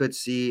 we could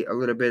see a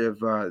little bit of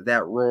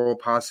that role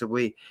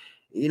possibly,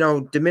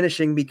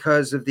 diminishing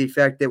because of the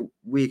fact that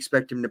we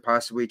expect him to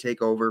possibly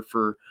take over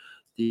for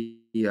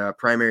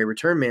primary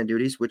return man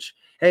duties, which,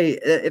 hey,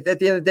 if at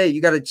the end of the day,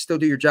 you got to still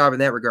do your job in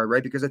that regard,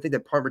 right? Because I think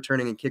that punt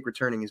returning and kick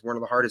returning is one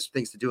of the hardest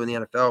things to do in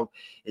the NFL.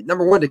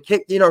 Number one, to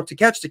kick, to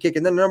catch the kick,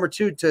 and then number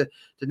two, to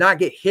not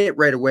get hit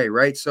right away,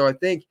 right? So I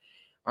think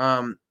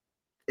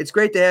it's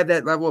great to have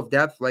that level of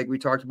depth like we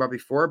talked about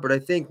before, but I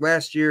think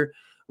last year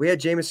we had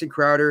Jamison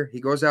Crowder. He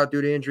goes out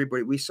due to injury,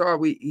 but we saw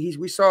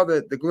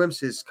the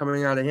glimpses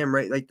coming out of him,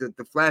 right? Like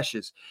the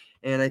flashes.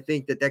 And I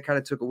think that kind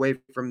of took away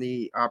from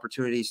the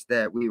opportunities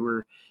that we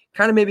were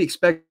kind of maybe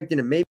expecting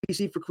to maybe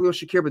see for Khalil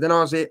Shakir, but then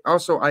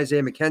also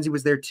Isaiah McKenzie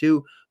was there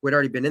too, who had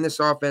already been in this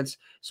offense.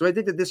 So I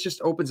think that this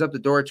just opens up the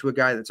door to a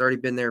guy that's already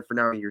been there for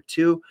now year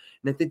two.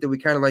 And I think that we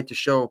kind of like to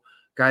show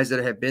guys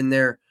that have been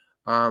there,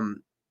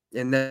 and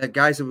the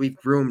guys that we've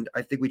groomed,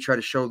 I think we try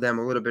to show them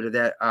a little bit of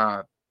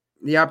that,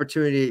 the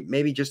opportunity,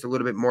 maybe just a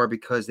little bit more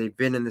because they've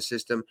been in the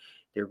system.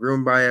 They're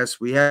groomed by us.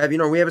 We have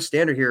a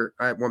standard here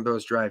at One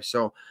Bills Drive.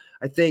 So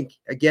I think,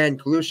 again,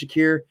 Khalil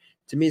Shakir,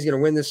 to me, is going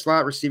to win this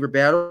slot receiver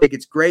battle. I think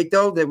it's great,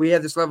 though, that we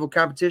have this level of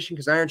competition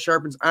because iron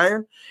sharpens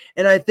iron.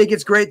 And I think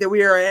it's great that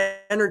we are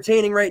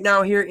entertaining right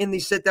now here in the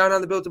Sit Down on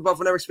the Built in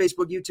Buffalo Network's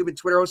Facebook, YouTube, and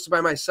Twitter, hosted by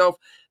myself,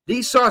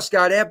 the Sauce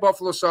God, at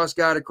Buffalo Sauce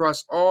God,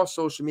 across all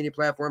social media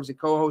platforms, and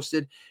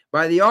co-hosted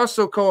by the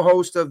also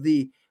co-host of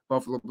the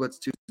Buffalo Blitz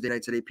Tuesday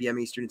nights at 8 p.m.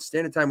 Eastern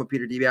Standard Time with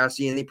Peter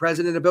DiBiase and the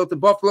president of Built in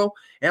Buffalo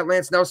at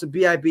Lance Nelson,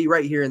 BIB,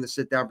 right here in the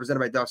Sit Down,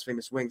 presented by Duff's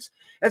Famous Wings.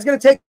 That's going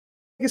to take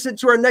us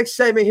into our next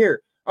segment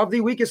here of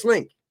the Weakest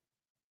Link.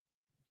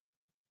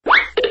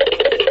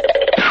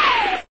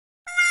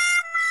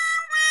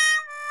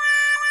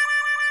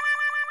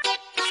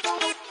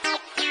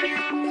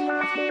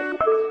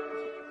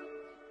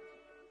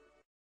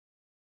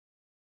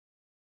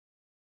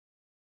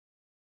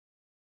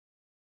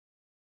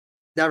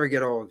 Never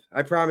get old.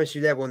 I promise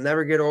you that will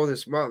never get old.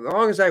 As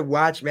long as I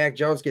watch Mac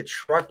Jones get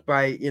trucked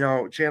by,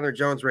 Chandler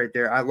Jones right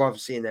there, I love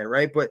seeing that,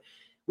 right? But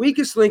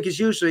weakest link is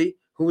usually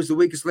who was the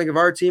weakest link of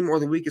our team or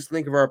the weakest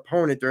link of our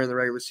opponent during the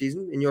regular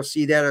season. And you'll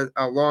see that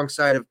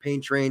alongside of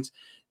Pain Trains,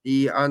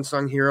 the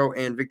unsung hero,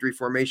 and Victory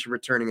Formation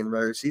returning in the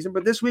regular season.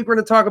 But this week we're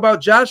going to talk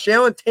about Josh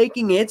Allen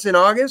taking hits in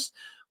August.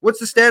 What's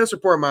the status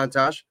report,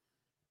 Montage?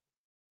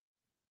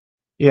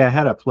 Yeah, I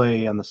had a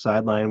play on the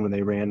sideline when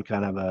they ran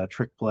kind of a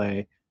trick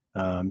play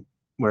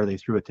where they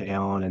threw it to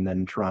Allen, and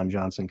then Teron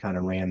Johnson kind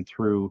of ran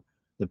through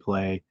the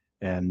play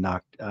and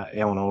knocked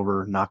Allen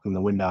over, knocking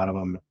the wind out of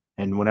him.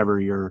 And whenever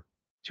your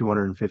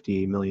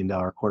 $250 million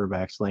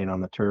quarterback's laying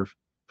on the turf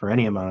for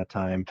any amount of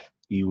time,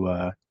 you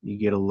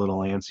get a little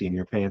antsy in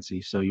your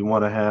pantsy. So you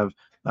want to have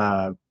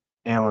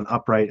Allen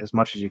upright as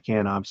much as you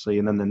can, obviously.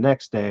 And then the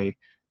next day,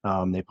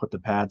 they put the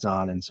pads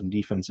on, and some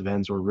defensive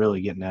ends were really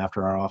getting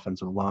after our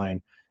offensive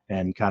line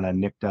and kind of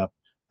nicked up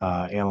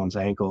Allen's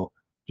ankle.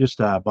 Just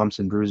bumps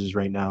and bruises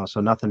right now, so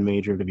nothing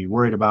major to be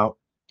worried about.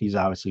 He's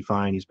obviously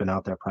fine. He's been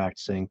out there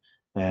practicing,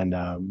 and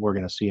we're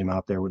going to see him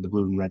out there with the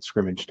blue and red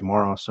scrimmage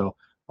tomorrow. So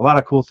a lot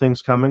of cool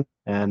things coming,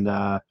 and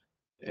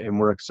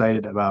we're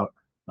excited about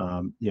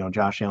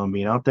Josh Allen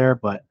being out there,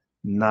 but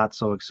not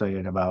so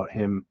excited about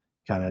him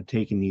kind of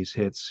taking these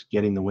hits,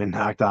 getting the wind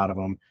knocked out of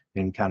him,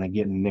 and kind of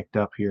getting nicked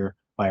up here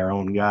by our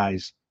own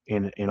guys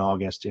in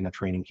August in a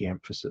training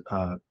camp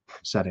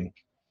setting.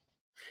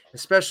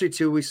 Especially,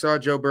 too, we saw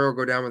Joe Burrow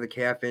go down with a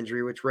calf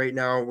injury, which right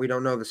now we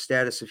don't know the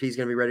status if he's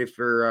going to be ready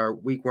for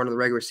week one of the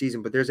regular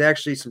season. But there's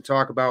actually some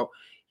talk about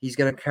he's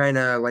going to kind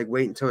of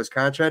wait until his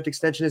contract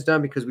extension is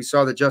done, because we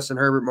saw that Justin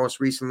Herbert most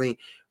recently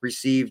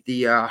received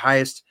the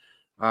highest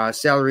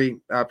salary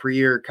per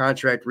year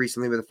contract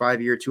recently with a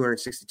 5-year,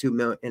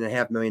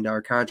 $262.5 million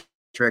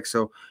contract.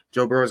 So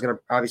Joe Burrow is going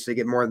to obviously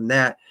get more than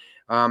that.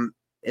 And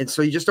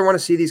so you just don't want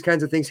to see these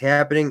kinds of things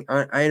happening.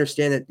 I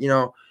understand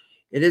that,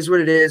 it is what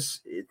it is.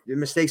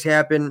 Mistakes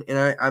happen,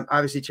 and I'm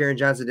obviously Taron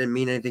Johnson didn't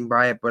mean anything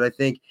by it, but I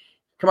think,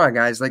 come on,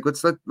 guys,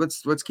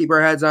 let's keep our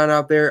heads on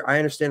out there. I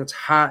understand it's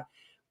hot,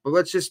 but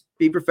let's just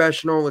be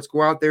professional. Let's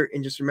go out there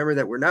and just remember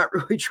that we're not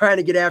really trying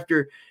to get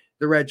after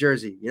the red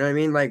jersey. You know what I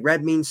mean? Like,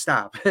 red means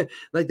stop,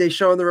 like they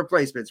show in the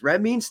replacements.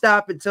 Red means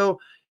stop until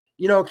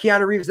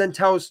Keanu Reeves then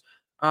tells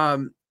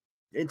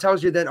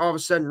you that all of a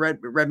sudden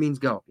red means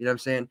go. You know what I'm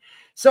saying?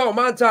 So,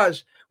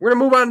 Montage, we're going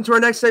to move on to our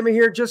next segment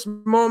here just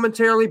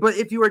momentarily. But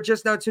if you are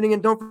just now tuning in,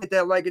 don't forget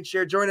that like and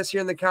share. Join us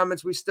here in the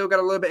comments. We still got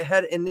a little bit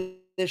ahead in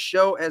this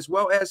show, as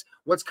well as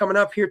what's coming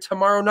up here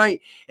tomorrow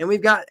night. And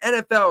we've got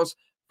NFL's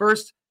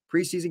first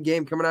preseason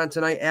game coming on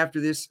tonight after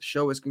this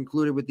show is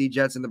concluded with the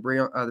Jets and the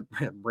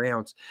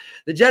Browns.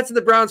 The Jets and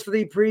the Browns for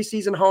the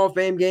preseason Hall of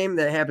Fame game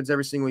that happens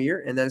every single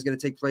year. And that is going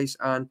to take place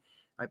on,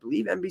 I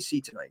believe,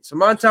 NBC tonight. So,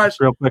 Montage,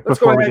 real quick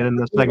before we get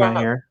into this segment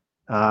here,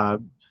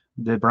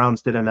 the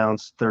Browns did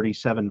announce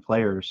 37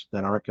 players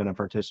that aren't going to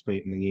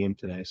participate in the game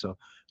today. So,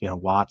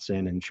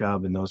 Watson and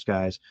Chubb and those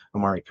guys,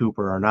 Amari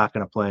Cooper, are not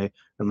going to play.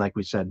 And like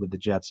we said with the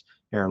Jets,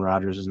 Aaron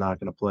Rodgers is not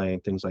going to play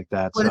and things like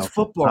that. But it's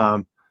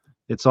football.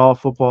 It's all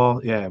football.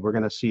 Yeah, we're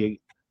going to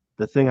see.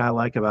 The thing I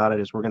like about it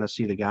is we're going to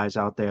see the guys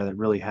out there that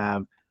really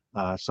have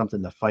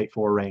something to fight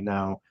for right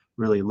now,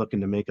 really looking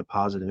to make a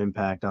positive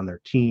impact on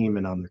their team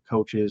and on their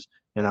coaches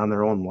and on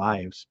their own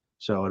lives.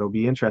 So it'll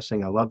be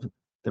interesting. I love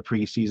the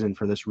preseason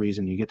for this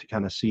reason. You get to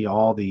kind of see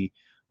all the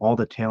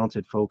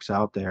talented folks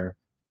out there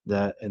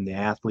and the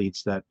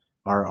athletes that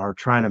are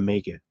trying to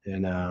make it.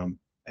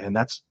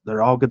 And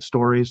they're all good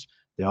stories.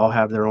 They all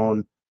have their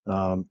own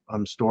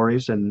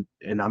stories, and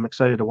I'm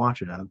excited to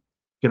watch it. I'm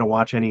gonna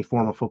watch any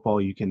form of football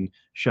you can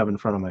shove in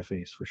front of my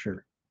face for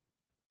sure.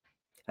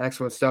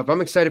 Excellent stuff.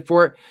 I'm excited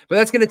for it. But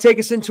that's going to take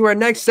us into our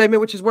next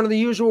segment, which is one of the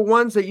usual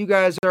ones that you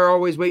guys are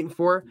always waiting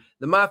for,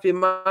 the Mafia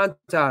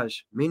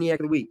Montage, Maniac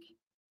of the Week.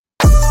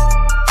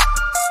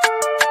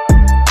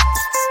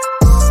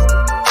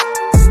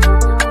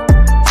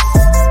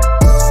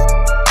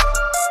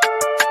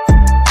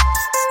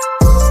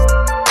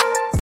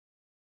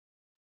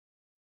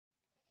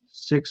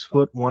 Six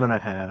foot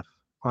 1.5,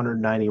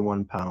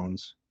 191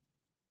 pounds,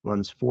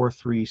 runs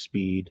 4.3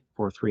 speed,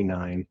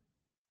 4.39.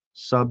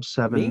 Sub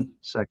 7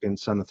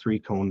 seconds on the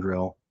 3-cone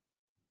drill.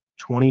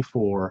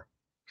 24,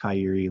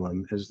 Kaiir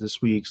Elam is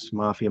this week's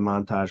Mafia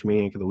Montage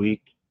Maniac of the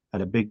Week.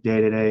 Had a big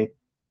day today.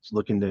 He's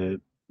looking to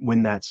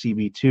win that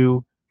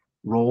CB2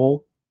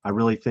 role. I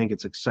really think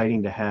it's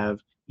exciting to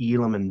have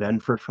Elam and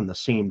Benford from the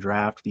same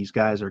draft. These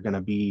guys are going to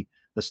be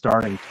the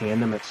starting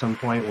tandem at some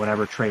point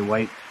whenever Trey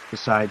White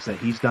decides that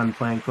he's done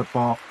playing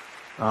football.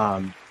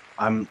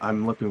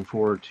 I'm looking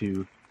forward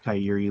to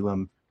Kaiir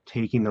Elam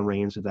taking the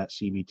reins of that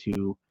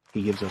CB2.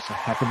 He gives us a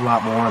heck of a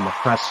lot more in the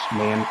press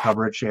man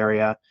coverage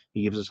area.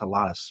 He gives us a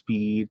lot of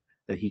speed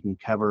that he can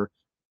cover.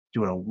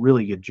 Doing a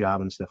really good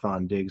job in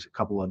Stephon Diggs, a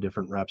couple of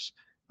different reps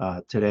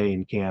today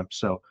in camp.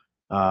 So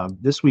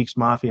this week's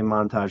Mafia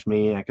Montage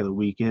Maniac of the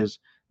Week is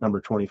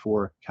number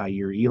 24,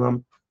 Kaiir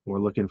Elam.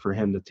 We're looking for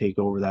him to take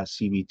over that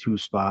CB2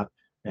 spot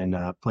and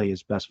play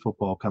his best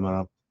football coming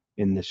up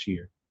in this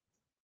year.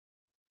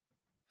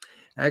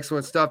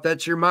 Excellent stuff.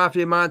 That's your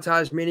Mafia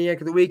Montage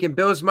Maniac of the Week. And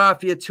Bills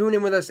Mafia, tune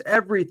in with us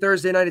every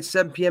Thursday night at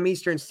 7 p.m.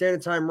 Eastern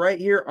Standard Time right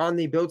here on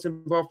the Built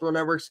in Buffalo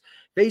Networks,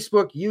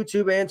 Facebook,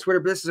 YouTube, and Twitter.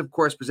 But this is, of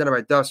course, presented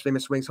by Duff's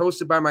Famous Wings,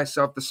 hosted by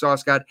myself, the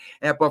Sauce God,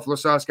 at Buffalo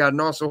Sauce God, and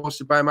also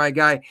hosted by my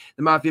guy,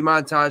 the Mafia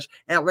Montage,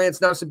 at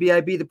Lance Nelson,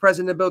 BIB, the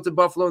president of Built in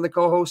Buffalo, and the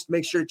co-host.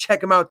 Make sure to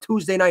check him out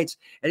Tuesday nights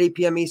at 8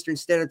 p.m. Eastern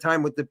Standard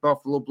Time with the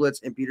Buffalo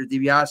Blitz and Peter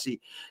DiBiase.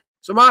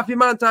 So Mafia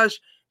Montage,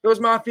 Bills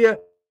Mafia,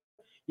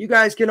 you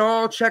guys can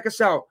all check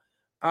us out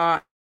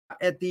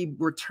at the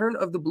return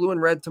of the Blue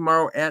and Red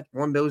tomorrow at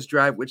One Bills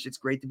Drive, which it's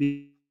great to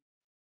be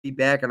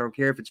back. I don't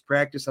care if it's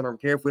practice. I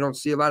don't care if we don't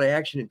see a lot of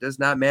action. It does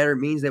not matter. It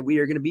means that we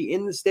are going to be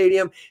in the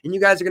stadium, and you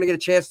guys are going to get a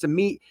chance to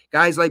meet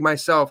guys like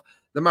myself,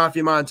 the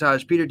Mafia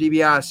Montage, Peter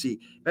DiBiase,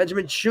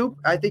 Benjamin Shoop.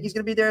 I think he's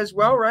going to be there as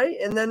well, right?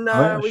 And then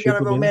we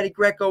got a Matty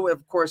Greco.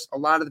 Of course, a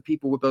lot of the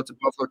people we built in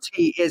Buffalo.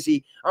 T,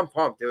 Izzy. I'm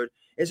pumped, dude.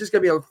 It's just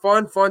going to be a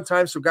fun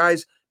time. So,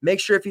 guys, make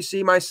sure if you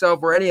see myself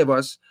or any of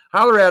us,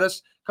 holler at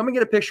us. Come and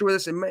get a picture with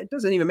us. And it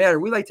doesn't even matter.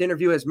 We like to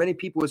interview as many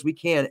people as we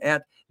can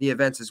at the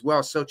events as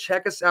well. So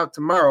check us out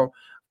tomorrow.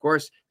 Of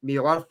course, it'll be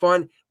a lot of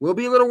fun. We'll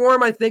be a little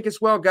warm, I think,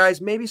 as well,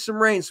 guys. Maybe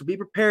some rain, so be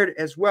prepared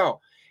as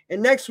well.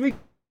 And next week's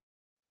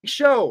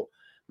show,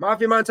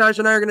 Mafia Montage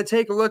and I are going to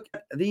take a look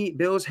at the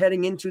Bills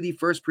heading into the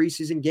first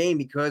preseason game,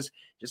 because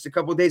just a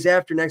couple of days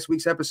after next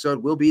week's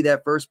episode will be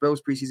that first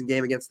Bills preseason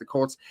game against the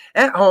Colts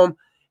at home.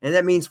 And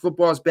that means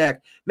football's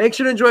back. Make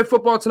sure to enjoy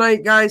football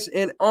tonight, guys.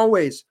 And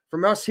always,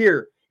 from us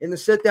here in the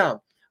sit down,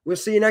 we'll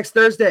see you next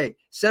Thursday,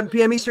 7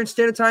 p.m. Eastern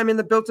Standard Time in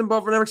the Built in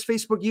Buffalo Networks,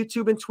 Facebook,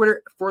 YouTube, and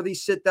Twitter for the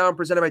sit down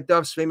presented by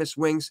Duff's Famous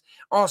Wings.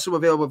 Also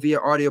available via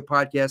audio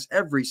podcast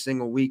every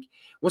single week.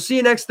 We'll see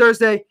you next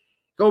Thursday.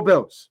 Go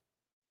Bills.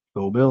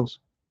 Go Bills.